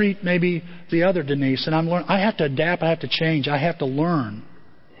would treat maybe the other Denise. And I have to adapt. I have to change. I have to learn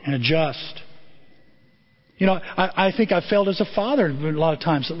and adjust. You know, I think I failed as a father a lot of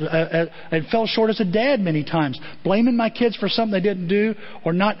times. I fell short as a dad many times. Blaming my kids for something they didn't do,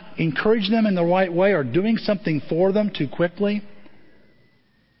 or not encouraging them in the right way, or doing something for them too quickly.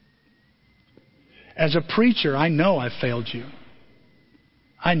 As a preacher, I know I failed you.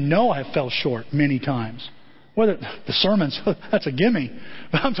 I know I fell short many times. Whether the sermons, that's a gimme.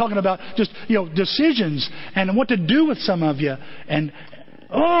 But I'm talking about just, decisions and what to do with some of you. And,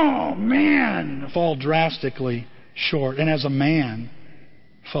 oh man, fall drastically short. And as a man,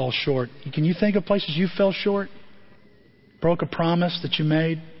 fall short. Can you think of places you fell short? Broke a promise that you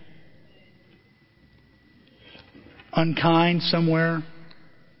made? Unkind somewhere?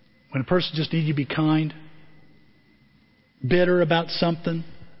 When a person just needs you to be kind? Bitter about something?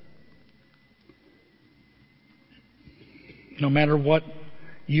 No matter what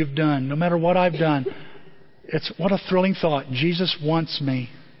you've done, no matter what I've done, what a thrilling thought. Jesus wants me.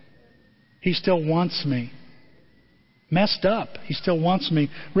 He still wants me. Messed up. He still wants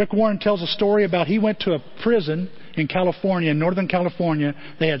me. Rick Warren tells a story about he went to a prison in California, in Northern California.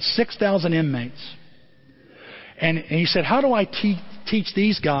 They had 6,000 inmates. And he said, how do I teach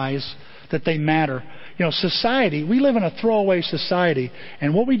these guys that they matter? Society, we live in a throwaway society.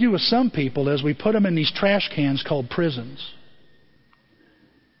 And what we do with some people is we put them in these trash cans called prisons.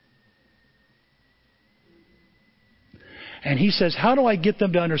 And he says, how do I get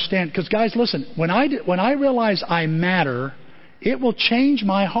them to understand? Because guys, listen, when I realize I matter, it will change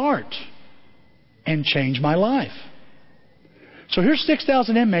my heart and change my life. So here's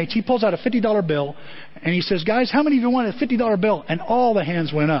 6,000 inmates. He pulls out a $50 bill and he says, guys, how many of you want a $50 bill? And all the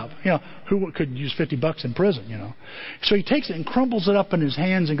hands went up. Who could use $50 in prison, So he takes it and crumbles it up in his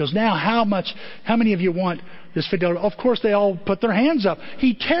hands and goes, now how many of you want this $50? Of course, they all put their hands up.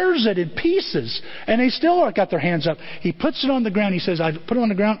 He tears it in pieces and they still got their hands up. He puts it on the ground. He says, I put it on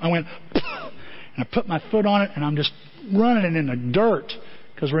the ground. I went, and I put my foot on it and I'm just running it in the dirt.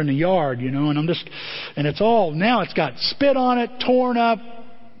 Because we're in the yard, and now it's got spit on it, torn up,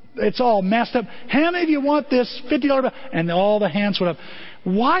 it's all messed up. How many of you want this $50 bill? And all the hands went up.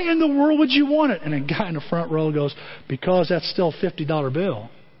 Why in the world would you want it? And a guy in the front row goes, because that's still a $50 bill.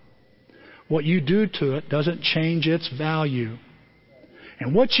 What you do to it doesn't change its value.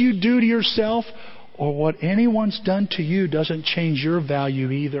 And what you do to yourself or what anyone's done to you doesn't change your value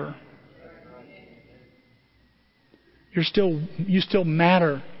either. You still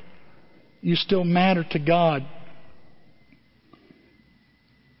matter. You still matter to God.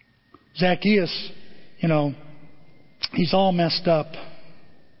 Zacchaeus, he's all messed up.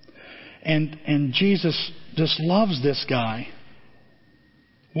 And Jesus just loves this guy.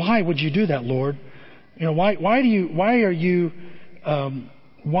 Why would you do that, Lord? Why are you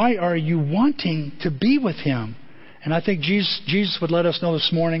wanting to be with him? And I think Jesus would let us know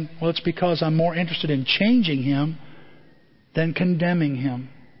this morning, well, it's because I'm more interested in changing him than condemning him.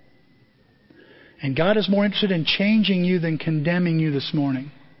 And God is more interested in changing you than condemning you this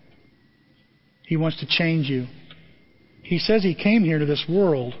morning. He wants to change you. He says He came here to this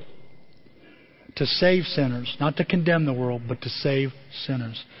world to save sinners, not to condemn the world, but to save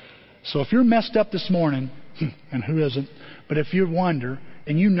sinners. So if you're messed up this morning, and who isn't, but if you wonder,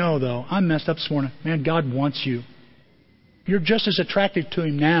 and though, I'm messed up this morning, man, God wants you. You're just as attractive to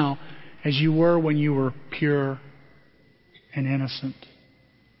Him now as you were when you were pure and innocent.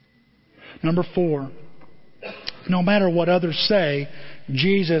 Number 4, no matter what others say,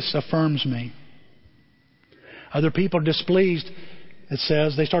 Jesus affirms me. Other people are displeased. It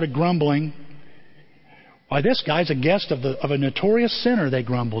says they started grumbling. Why, this guy's a guest of a notorious sinner, they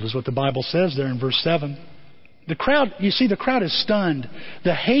grumbled, is what the Bible says there in verse 7. The crowd is stunned.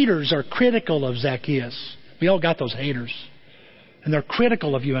 The haters are critical of Zacchaeus. We all got those haters. And they're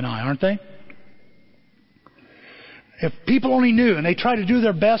critical of you and I, aren't they? If people only knew, and they try to do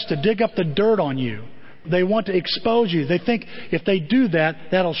their best to dig up the dirt on you, they want to expose you. They think if they do that,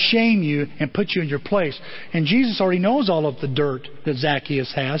 that'll shame you and put you in your place. And Jesus already knows all of the dirt that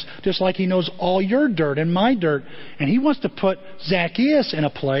Zacchaeus has, just like He knows all your dirt and my dirt. And He wants to put Zacchaeus in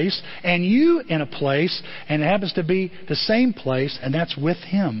a place and you in a place, and it happens to be the same place, and that's with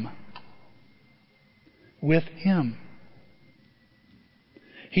Him. With Him.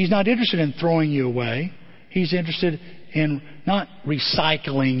 He's not interested in throwing you away. He's interested in not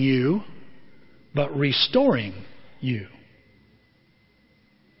recycling you, but restoring you.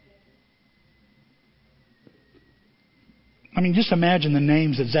 I mean, just imagine the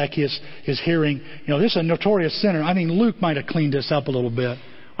names that Zacchaeus is hearing. This is a notorious sinner. I mean, Luke might have cleaned this up a little bit.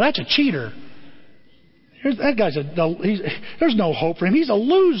 Well, that's a cheater. That guy's there's no hope for him. He's a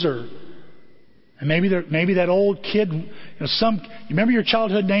loser. And maybe that old kid, you remember your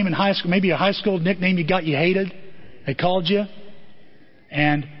childhood name in high school, maybe a high school nickname you hated? They called you.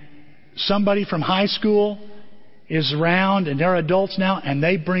 And somebody from high school is around and they're adults now and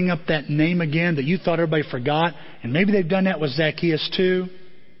they bring up that name again that you thought everybody forgot. And maybe they've done that with Zacchaeus too.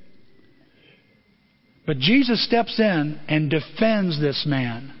 But Jesus steps in and defends this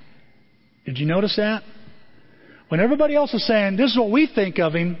man. Did you notice that? When everybody else is saying, this is what we think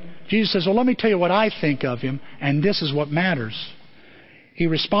of him, Jesus says, well, let me tell you what I think of him, and this is what matters. He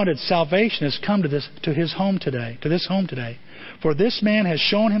responded, salvation has come to this home today. For this man has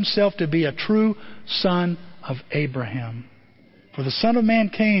shown himself to be a true son of Abraham. For the Son of Man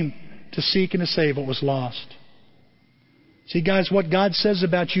came to seek and to save what was lost. See, guys, what God says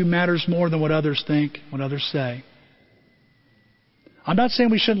about you matters more than what others think, what others say. I'm not saying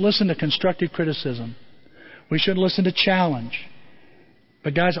we shouldn't listen to constructive criticism. We shouldn't listen to challenge.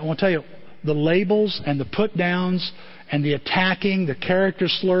 But guys, I want to tell you, the labels and the put-downs and the attacking, the character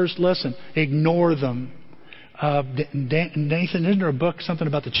slurs, listen, ignore them. Nathan, isn't there a book, something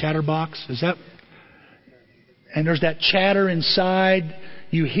about the chatterbox? And there's that chatter inside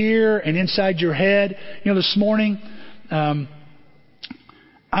you hear and inside your head. This morning, I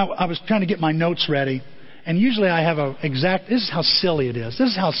was trying to get my notes ready. And usually I have this is how silly it is. This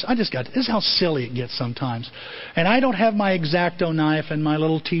is how silly it gets sometimes. And I don't have my X-Acto knife and my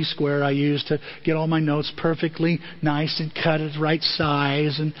little T-square I use to get all my notes perfectly nice and cut it right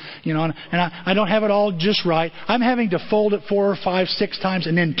size. And I don't have it all just right. I'm having to fold it 4 or 5, 6 times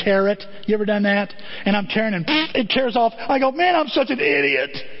and then tear it. You ever done that? And I'm tearing and it tears off. I go, man, I'm such an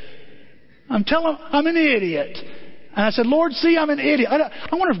idiot. I'm an idiot. And I said, Lord, see, I'm an idiot.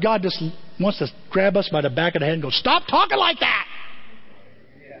 I wonder if God just wants to grab us by the back of the head and go, stop talking like that.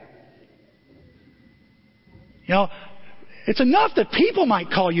 It's enough that people might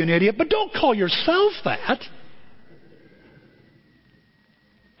call you an idiot, but don't call yourself that.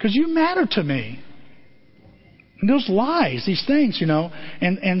 Because you matter to me. And those lies, these things,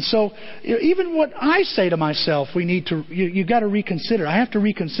 And so even what I say to myself, you got to reconsider. I have to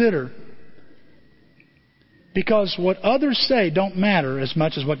reconsider. Because what others say don't matter as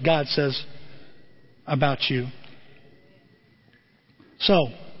much as what God says about you. So,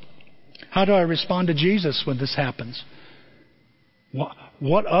 how do I respond to Jesus when this happens?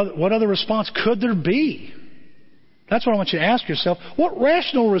 What other response could there be? That's what I want you to ask yourself. What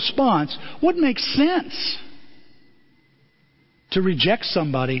rational response would make sense? To reject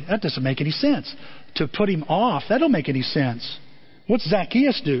somebody, that doesn't make any sense. To put him off, that don't make any sense. What's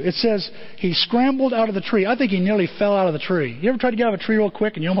Zacchaeus do? It says he scrambled out of the tree. I think he nearly fell out of the tree. You ever try to get out of a tree real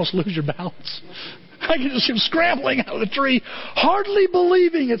quick and you almost lose your balance? I can just see him scrambling out of the tree, hardly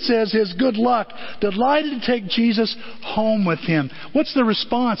believing, it says, his good luck, delighted to take Jesus home with him. What's the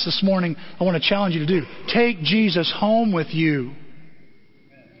response this morning I want to challenge you to do? Take Jesus home with you.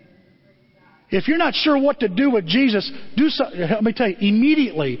 If you're not sure what to do with Jesus, let me tell you,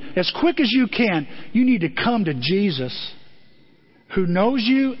 immediately, as quick as you can, you need to come to Jesus, who knows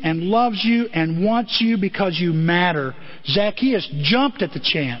you and loves you and wants you because you matter. Zacchaeus jumped at the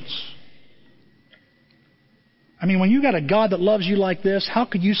chance. I mean, when you got a God that loves you like this, how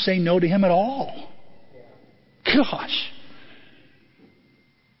could you say no to Him at all? Gosh.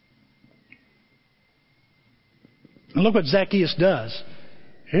 And look what Zacchaeus does.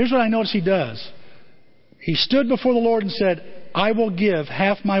 Here's what I notice he does. He stood before the Lord and said, I will give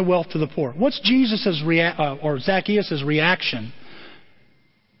half my wealth to the poor. What's Zacchaeus' reaction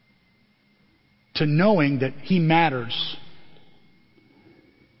to knowing that he matters?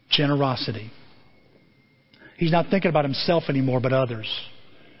 Generosity. He's not thinking about himself anymore, but others.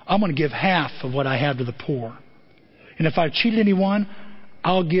 I'm going to give half of what I have to the poor. And if I've cheated anyone,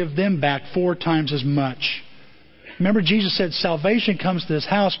 I'll give them back 4 times as much. Remember, Jesus said salvation comes to this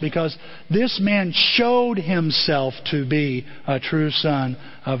house because this man showed himself to be a true son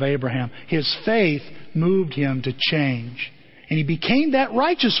of Abraham. His faith moved him to change. And he became that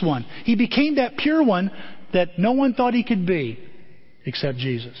righteous one. He became that pure one that no one thought he could be except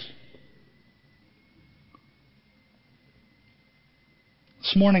Jesus.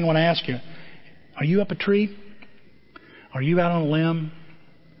 This morning I want to ask you, are you up a tree? Are you out on a limb?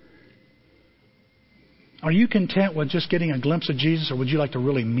 Are you content with just getting a glimpse of Jesus, or would you like to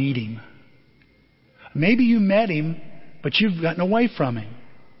really meet Him? Maybe you met Him, but you've gotten away from Him.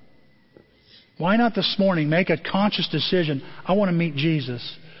 Why not this morning make a conscious decision, I want to meet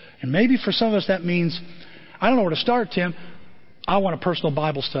Jesus? And maybe for some of us that means, I don't know where to start, Tim. I want a personal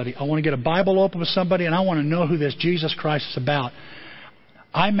Bible study. I want to get a Bible open with somebody, and I want to know who this Jesus Christ is about.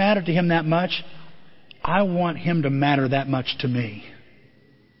 I matter to Him that much. I want Him to matter that much to me.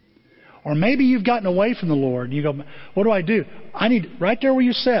 Or maybe you've gotten away from the Lord. You go, what do? Right there where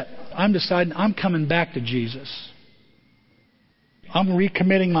you sit, I'm deciding I'm coming back to Jesus. I'm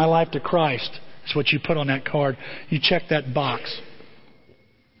recommitting my life to Christ. That's what you put on that card. You check that box.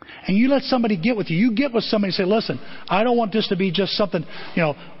 And you let somebody get with you. You get with somebody and say, listen, I don't want this to be just something,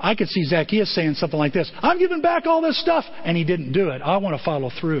 I could see Zacchaeus saying something like this. I'm giving back all this stuff. And he didn't do it. I want to follow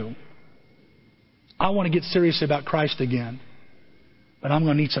through. I want to get serious about Christ again. But I'm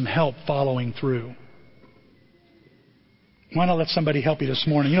going to need some help following through. Why not let somebody help you this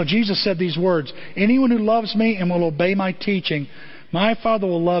morning? Jesus said these words, anyone who loves me and will obey my teaching, my Father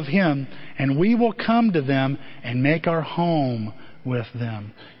will love him, and we will come to them and make our home with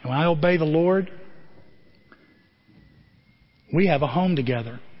them. And when I obey the Lord, we have a home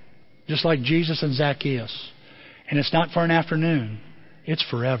together, just like Jesus and Zacchaeus. And it's not for an afternoon, it's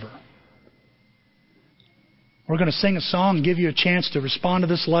forever. We're going to sing a song and give you a chance to respond to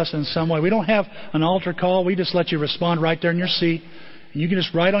this lesson in some way. We don't have an altar call. We just let you respond right there in your seat. You can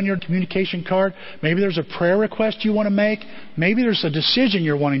just write on your communication card. Maybe there's a prayer request you want to make. Maybe there's a decision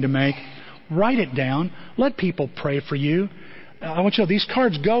you're wanting to make. Write it down. Let people pray for you. I want you to know these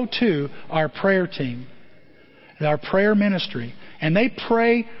cards go to our prayer team, our prayer ministry, and they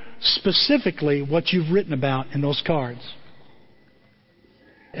pray specifically what you've written about in those cards.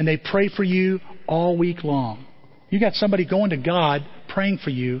 And they pray for you all week long. You got somebody going to God praying for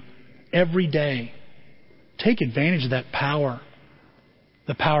you every day. Take advantage of that power,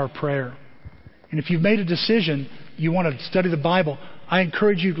 the power of prayer. And if you've made a decision, you want to study the Bible, I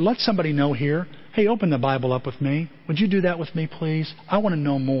encourage you, let somebody know here, hey, open the Bible up with me. Would you do that with me, please? I want to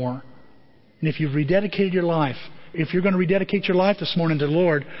know more. And if you've rededicated your life, if you're going to rededicate your life this morning to the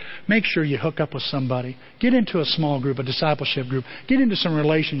Lord, make sure you hook up with somebody. Get into a small group, a discipleship group. Get into some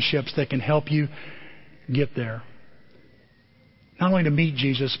relationships that can help you get there. Not only to meet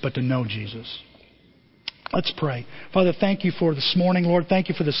Jesus, but to know Jesus. Let's pray. Father, thank you for this morning, Lord. Thank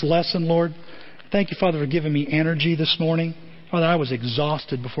you for this lesson, Lord. Thank you, Father, for giving me energy this morning. Father, I was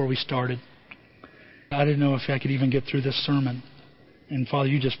exhausted before we started. I didn't know if I could even get through this sermon. And Father,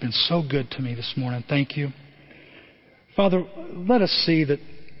 you've just been so good to me this morning. Thank you. Father, let us see that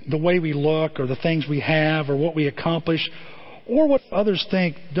the way we look or the things we have or what we accomplish or what others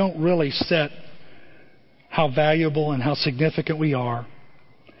think don't really set how valuable and how significant we are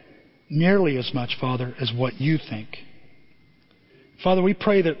nearly as much, Father, as what you think. Father, we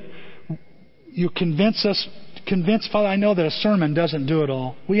pray that you convince us. Father, I know that a sermon doesn't do it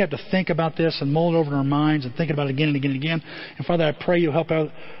all. We have to think about this and mull it over in our minds and think about it again and again and again. And Father, I pray you help out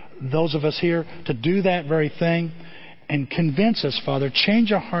those of us here to do that very thing and convince us, Father,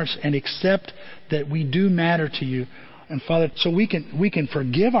 change our hearts and accept that we do matter to you. And Father, so we can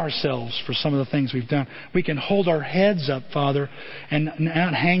forgive ourselves for some of the things we've done. We can hold our heads up, Father, and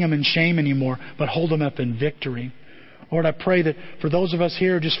not hang them in shame anymore, but hold them up in victory. Lord, I pray that for those of us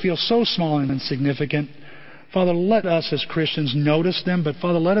here who just feel so small and insignificant, Father, let us as Christians notice them, but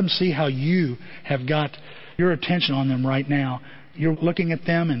Father, let them see how you have got your attention on them right now. You're looking at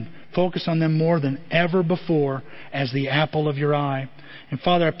them and focus on them more than ever before as the apple of your eye. And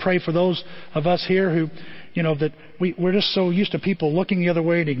Father, I pray for those of us here who, that we're just so used to people looking the other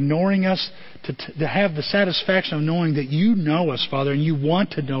way and ignoring us, to have the satisfaction of knowing that you know us, Father, and you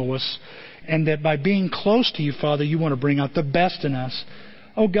want to know us, and that by being close to you, Father, you want to bring out the best in us.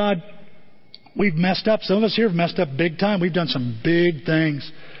 Oh God, we've messed up. Some of us here have messed up big time. We've done some big things.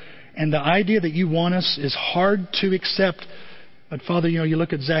 And the idea that you want us is hard to accept. But Father, you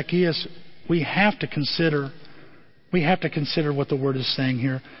look at Zacchaeus, we have to consider what the Word is saying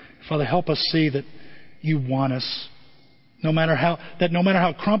here. Father, help us see that you want us. No matter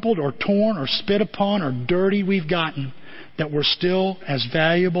how crumpled or torn or spit upon or dirty we've gotten, that we're still as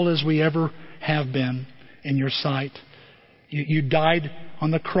valuable as we ever have been in your sight. You died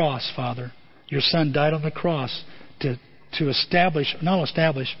on the cross, Father. Your Son died on the cross to not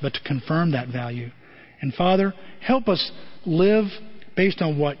establish, but to confirm that value. And Father, help us live based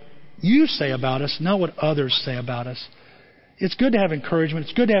on what you say about us, not what others say about us. It's good to have encouragement.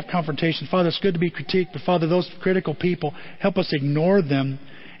 It's good to have confrontation. Father, it's good to be critiqued. But Father, those critical people, help us ignore them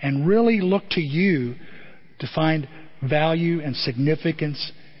and really look to you to find value and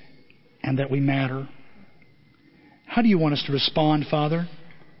significance and that we matter. How do you want us to respond, Father?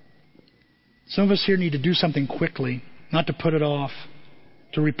 Some of us here need to do something quickly, not to put it off,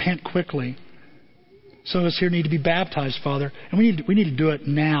 to repent quickly. Some of us here need to be baptized, Father. And we need to do it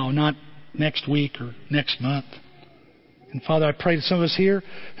now, not next week or next month. And Father, I pray that some of us here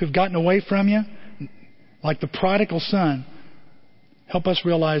who've gotten away from you, like the prodigal son, help us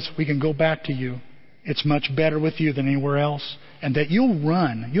realize we can go back to you. it's much better with you than anywhere else, and that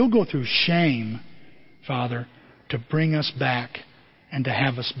you'll go through shame, Father, to bring us back and to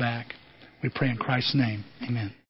have us back. We pray in Christ's name. Amen.